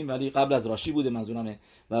راشی بگیم، ولی قبل از راشی بوده منظورمه،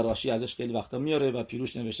 و راشی ازش خیلی وقتا میاره و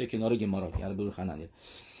پیروش نوشته کنار گمارا که بنو خننئل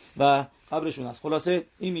و قبرشون هست. خلاصه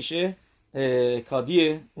این میشه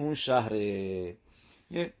کادی اون شهر.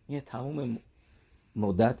 یه تمام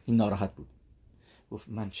مدت این ناراحت بود، گفت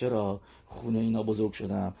من چرا خونه اینا بزرگ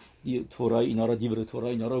شدم، تورای اینا رو، دیور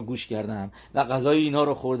تورای اینا رو گوش کردم و غذای اینا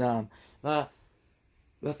رو خوردم و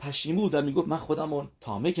پشیمون بودم. میگفت من خودم رو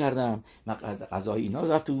تامه کردم، من غذای اینا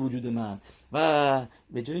رفت تو وجود من، و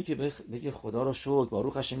به جایی که بگه خدا رو شکر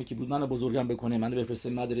باروخ هشمی که بود منو بزرگم بکنه، منو بفرسته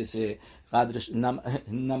مدرسه، قدرش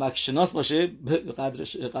نمک شناس باشه،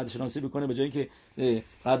 قدر شناسی بکنه، به جایی که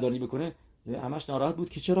قدردانی بکنه، همش ناراحت بود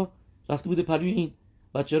که چرا رفته بوده پلوی این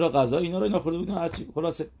و چرا غذا اینا رو نخورده بودن. هرچی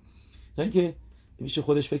خلاصه تا اینکه میشه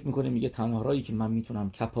خودش فکر میکنه، میگه تنها راهی که من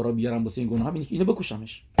میتونم کپارا بیارم واسه این گناه اینه که اینو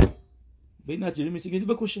بکشمش. به این نتیجه میرسه که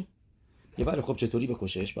اینو بکشه. یه ولی خب چطوری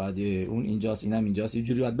بکشش؟ بعد اون اینجاست اینم اینجاست، یه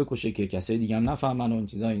جوری باید بکشه که کسای دیگه هم نفهمن و این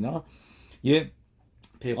چیزا اینا. یه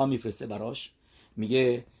پیغام میفرسته براش،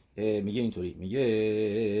 میگه اینطوری،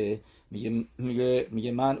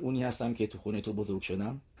 میگه من اونی هستم که تو خونه تو بزرگ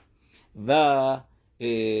شدم و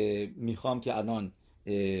میخوام که الان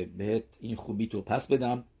بهت این خوبی تو پس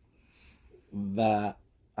بدم و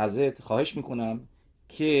ازت خواهش میکنم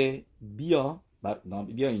که بیا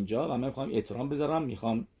اینجا و من میخوام احترام بذارم.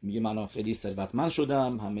 میگه من خیلی ثروتمند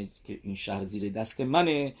شدم، همه که این شهر زیر دست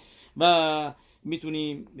منه و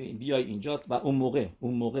میتونی بیای اینجا. و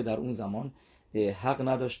اون موقع در اون زمان حق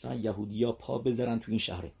نداشتن یهودیا پا بذارن تو این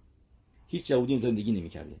شهر. هیچ یهودی زندگی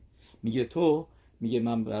نمیکرده. میگه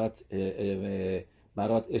من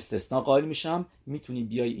برات استثناء قائل میشم، میتونی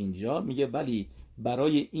بیای اینجا. میگه ولی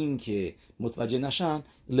برای این که متوجه نشن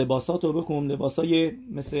لباساتو بکن، لباسای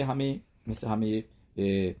مثل همه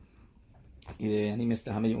یعنی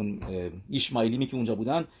مثل همه اون ایشمایلیمی که اونجا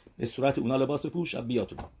بودن، به صورت اونا لباس بپوش و بیا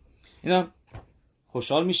تو. اینا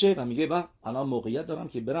خوشحال میشه و میگه با الان موقعیت دارم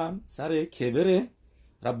که برم سر کبر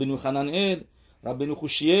ربنو خننئل، ربنو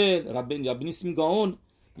خوشیل، ربنو نیسیم گاون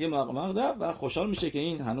یه مقدار، و خوشحال میشه که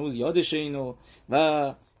این هنوز یادشه اینو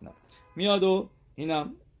و میاد و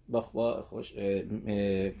اینم با خوش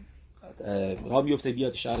را بیفته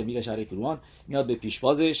بیاد شهر، میره شهر کروان، میاد به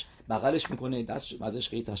پیشوازش بغلش میکنه، دستش ازش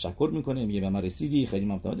خیلی تشکر میکنه، میگه به من رسیدی، خیلی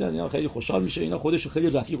ممنون، خیلی خوشحال میشه. اینا خودشو خیلی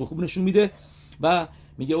رفیق و خوب نشون میده و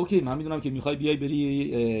میگه اوکی من میدونم که میخوای بیای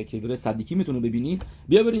بری که بره صدیقی میتونه ببینی،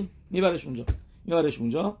 بیا بریم. میبرش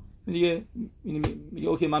اونجا میگه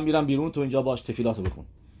اوکی من میرم بیرون، تو اینجا باش تفیلاتو بخون.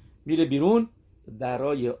 میره بیرون،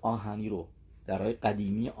 درای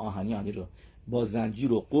قدیمی آهنی رو با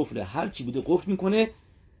زنجیر و قفل هر چی بوده قفل میکنه.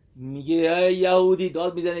 میگه یهودی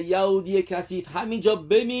داد میزنه، یهودی کثیف، همینجا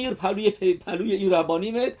بمیر پلوی این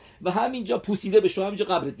ربانیمت و همینجا پوسیده بشو، همینجا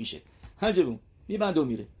قبرت میشه. همینجا بمون. میبنده و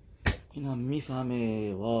میره. این هم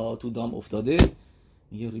میفهمه وا تو دام افتاده.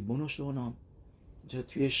 میگه ریبونو شونام اینجا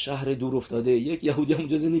توی شهر دور افتاده، یک یهودی هم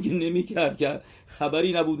اونجا زندگی نمیکرد که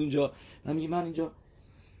خبری نبود اونجا. من اینجا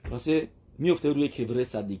واسه میفته روی کبر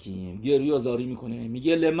صدیقیم، گریه زاری میکنه،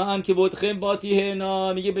 میگه لمن که ودخم باتی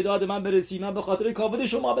هنا، میگه به داد من برسی، من به خاطر کاوه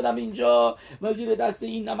شما بدم اینجا و زیر دست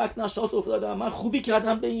این نمک نشاس افتادم، من خوبی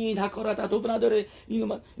کردم به این، حکارت عطف نداره،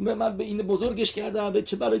 اینو من به این بزرگش کردم، به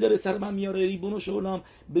چه بلایی داره سر من میاره، ریبونو شولام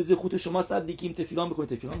به زخوت شما صدیقیم تفیلان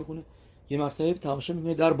میکنه. یه مرتبه تماشا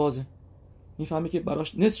میکنه در بازه، میفهمه که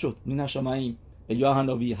براش نصف شد، نشامعیم یا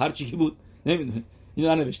هناوی هر چی که بود نمیدونه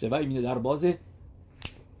اینو ننوشته و میبینه در بازه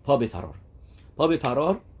پا به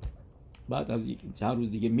فرار بعد از چند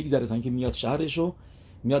روز دیگه میگذره تا اینکه میاد شهرشو،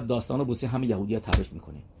 میاد داستانو واسه همه یهودی‌ها تعریف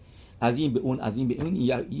میکنه. از این به اون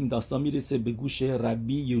این داستان میرسه به گوش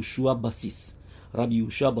ربی یوشوع باسیس. ربی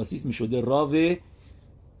یوشوع باسیس میشده راو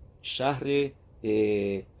شهر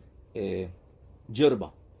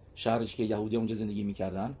جربا، شهری که یهودی‌ها اونجا زندگی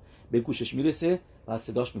میکردن. به گوشش میرسه و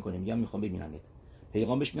صداش میکنه، میگم میخوام ببینمت.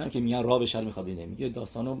 پیغام بهش میدن که میگن راو شهر میخواد ببینه. میگه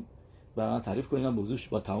داستانو برام تعریف کنین با وضوح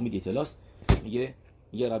با تمام دیتیلاس. میگه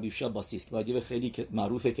ربی یوشوع باسیس که باید خیلی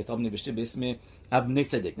معروفه، کتاب نوشته به اسم ابن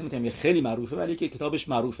صدق. نمیگم خیلی معروفه ولی که کتابش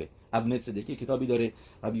معروفه. ابن صدق کتابی داره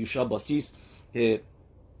ربی یوشوع باسیس که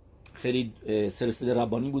خیلی سلسله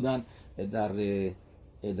ربانی بودن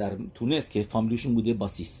در تونس که فامیلیشون بوده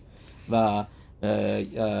باسیس و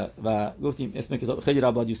گفتیم اسم کتاب خیلی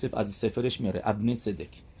رباد یوسف از سفرش میاره ابن صدق،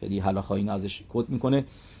 خیلی هلاخایی ازش کوت میکنه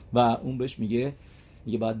و اون بهش میگه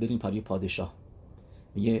باید بریم پری پادشاه.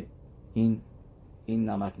 میگه این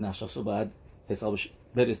نمک نشاسو باید حسابش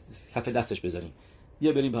کف دستش بذاریم،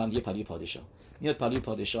 بیا بریم با هم دیگه پری پادشاه. میاد پری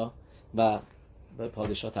پادشاه و به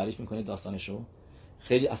پادشاه تعریف میکنه داستانشو،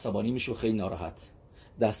 خیلی عصبانی میشه و خیلی ناراحت.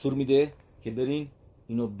 دستور میده که برین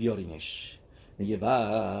اینو بیارینش. میگه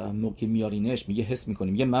و موقع میارینش میگه حس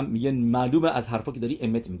میکنی، میگه معلومه از حرفا که داری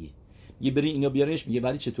امت میگی. میگه برین اینو بیارینش. میگه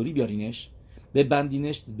ولی چطوری بیارینش؟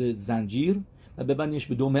 ببندینش به زنجیر و ببندینش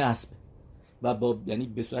به دم اسب و با یعنی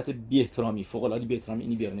به صورت بی احترامی، فوق العاده بی احترامی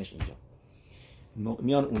اینی بیارینش اینجا.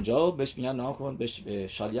 میان اونجا بهش میگن ناکن، بهش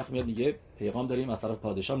شالیخ میاد میگه پیغام داریم از طرف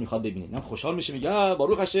پادشاه میخواد ببینید. من خوشحال میشه میگه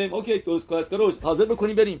باروخ هاشم اوکی کالسکرو حاضر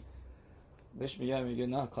بکنی بریم. بهش میگه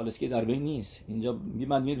نه کالسکی در بین نیست، اینجا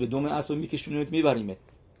میبندید به دم اسب میکشونید میبریمت.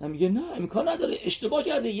 میگه نه امکان نداره، اشتباه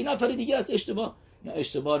کرده، یه نفر دیگه است. نه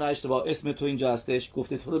اشتباه اسم تو اینجا هستش،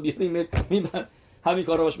 گفته تو رو بیاریمت. میبرن همین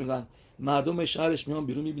کارا باش میگن. مردم شهرش میان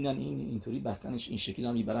بیرون میبینن اینطوری بستنش این شکلی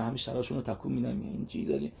هم میبرن، همه شهرشون رو تکون میدن این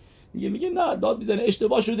چیزا. میگه نه داد میزنه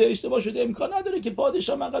اشتباه شده، امکان نداره که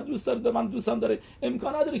پادشاه من انقدر دوست داره، من دوستم داره،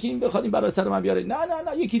 امکان نداره که این بخواد این برای سر من بیاره.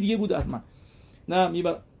 نه یکی دیگه بود حتما. نه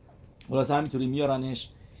میبر خلاص همینطوری میارنش.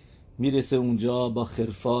 میرسه اونجا با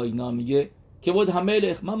خرفا اینا، میگه که بود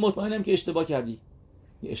هملخ من مطمئنم که اشتباه کردی.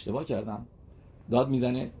 اشتباه کردم. داد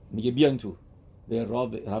میزنه میگه بیاین تو. به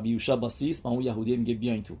ربی یوشوع باسیس با اون یهودی میگه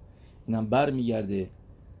بیاین تو. اینم برمیگرده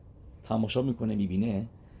تماشا میکنه، میبینه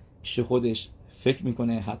پیش خودش فکر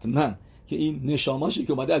میکنه حتما که این نشاماشه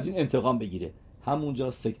که اومده از این انتقام بگیره.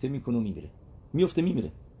 همونجا سکته میکنه و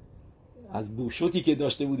میمیره. از بوشوتی که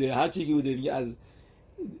داشته بوده، هر چیزی که بوده میگه از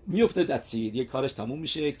میفته دستید، یه کارش تموم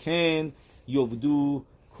میشه. کن یبدو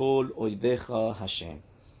کل اویدخا هشم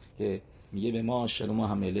که میگه به ما شلوم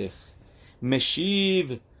هملخ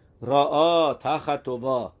مشیو راآ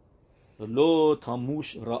تختوبا لو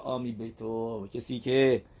تاموش راآ می بیتو. کسی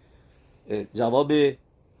که جواب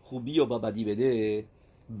خوبی و با بدی بده،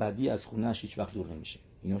 بدی از خونهش هیچ وقت دور نمیشه.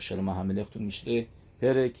 اینا شلوم هملختون میشه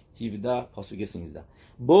پرک 17 پاسوک 13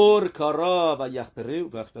 بور کارا و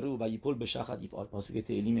یخپرو و یپول به شخط یفعال. پاسوک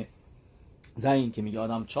تعلیم زین که میگه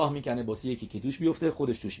آدم چاه میکنه باسی یکی که توش بیفته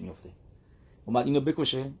خودش توش میفته. اومد اینو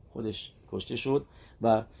بکشه، خودش کشته شد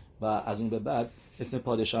و از اون به بعد اسم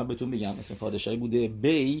پادشاه بهتون بگم، اسم پادشاهی بوده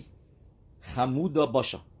بی حمودا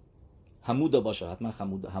باشا. حتما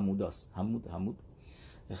حموداست. حمود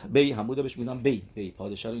بی حمودا بهش میگن بی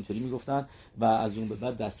پادشاه رو اینطوری میگفتن. و از اون به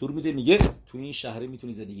بعد دستور میده، میگه تو این شهر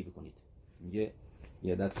میتونید زندگی بکنید. میگه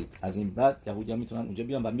یه دستی از این بعد یهودیان میتونن اونجا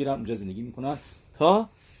بیان و میرن اونجا زندگی میکنن تا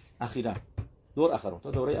اخیرا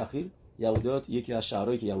تا دوره اخیر یهودیات یکی از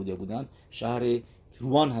شهرهایی که یهودیا بودن شهر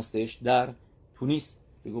روان هستش در تونس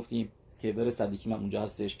که گفتیم که بر صدیقی من اونجا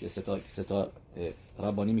هستش که سه تا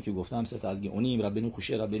ربانی که گفتم، سه تا از گونیم ربنو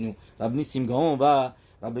خوشه ربنی سیمگام و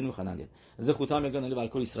ربنو خننده. از خودم میگن علی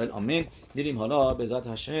بالکل اسرائیل آمین. میریم حالا به ذات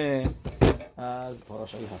هشم از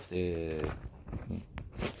پاراشای هفته.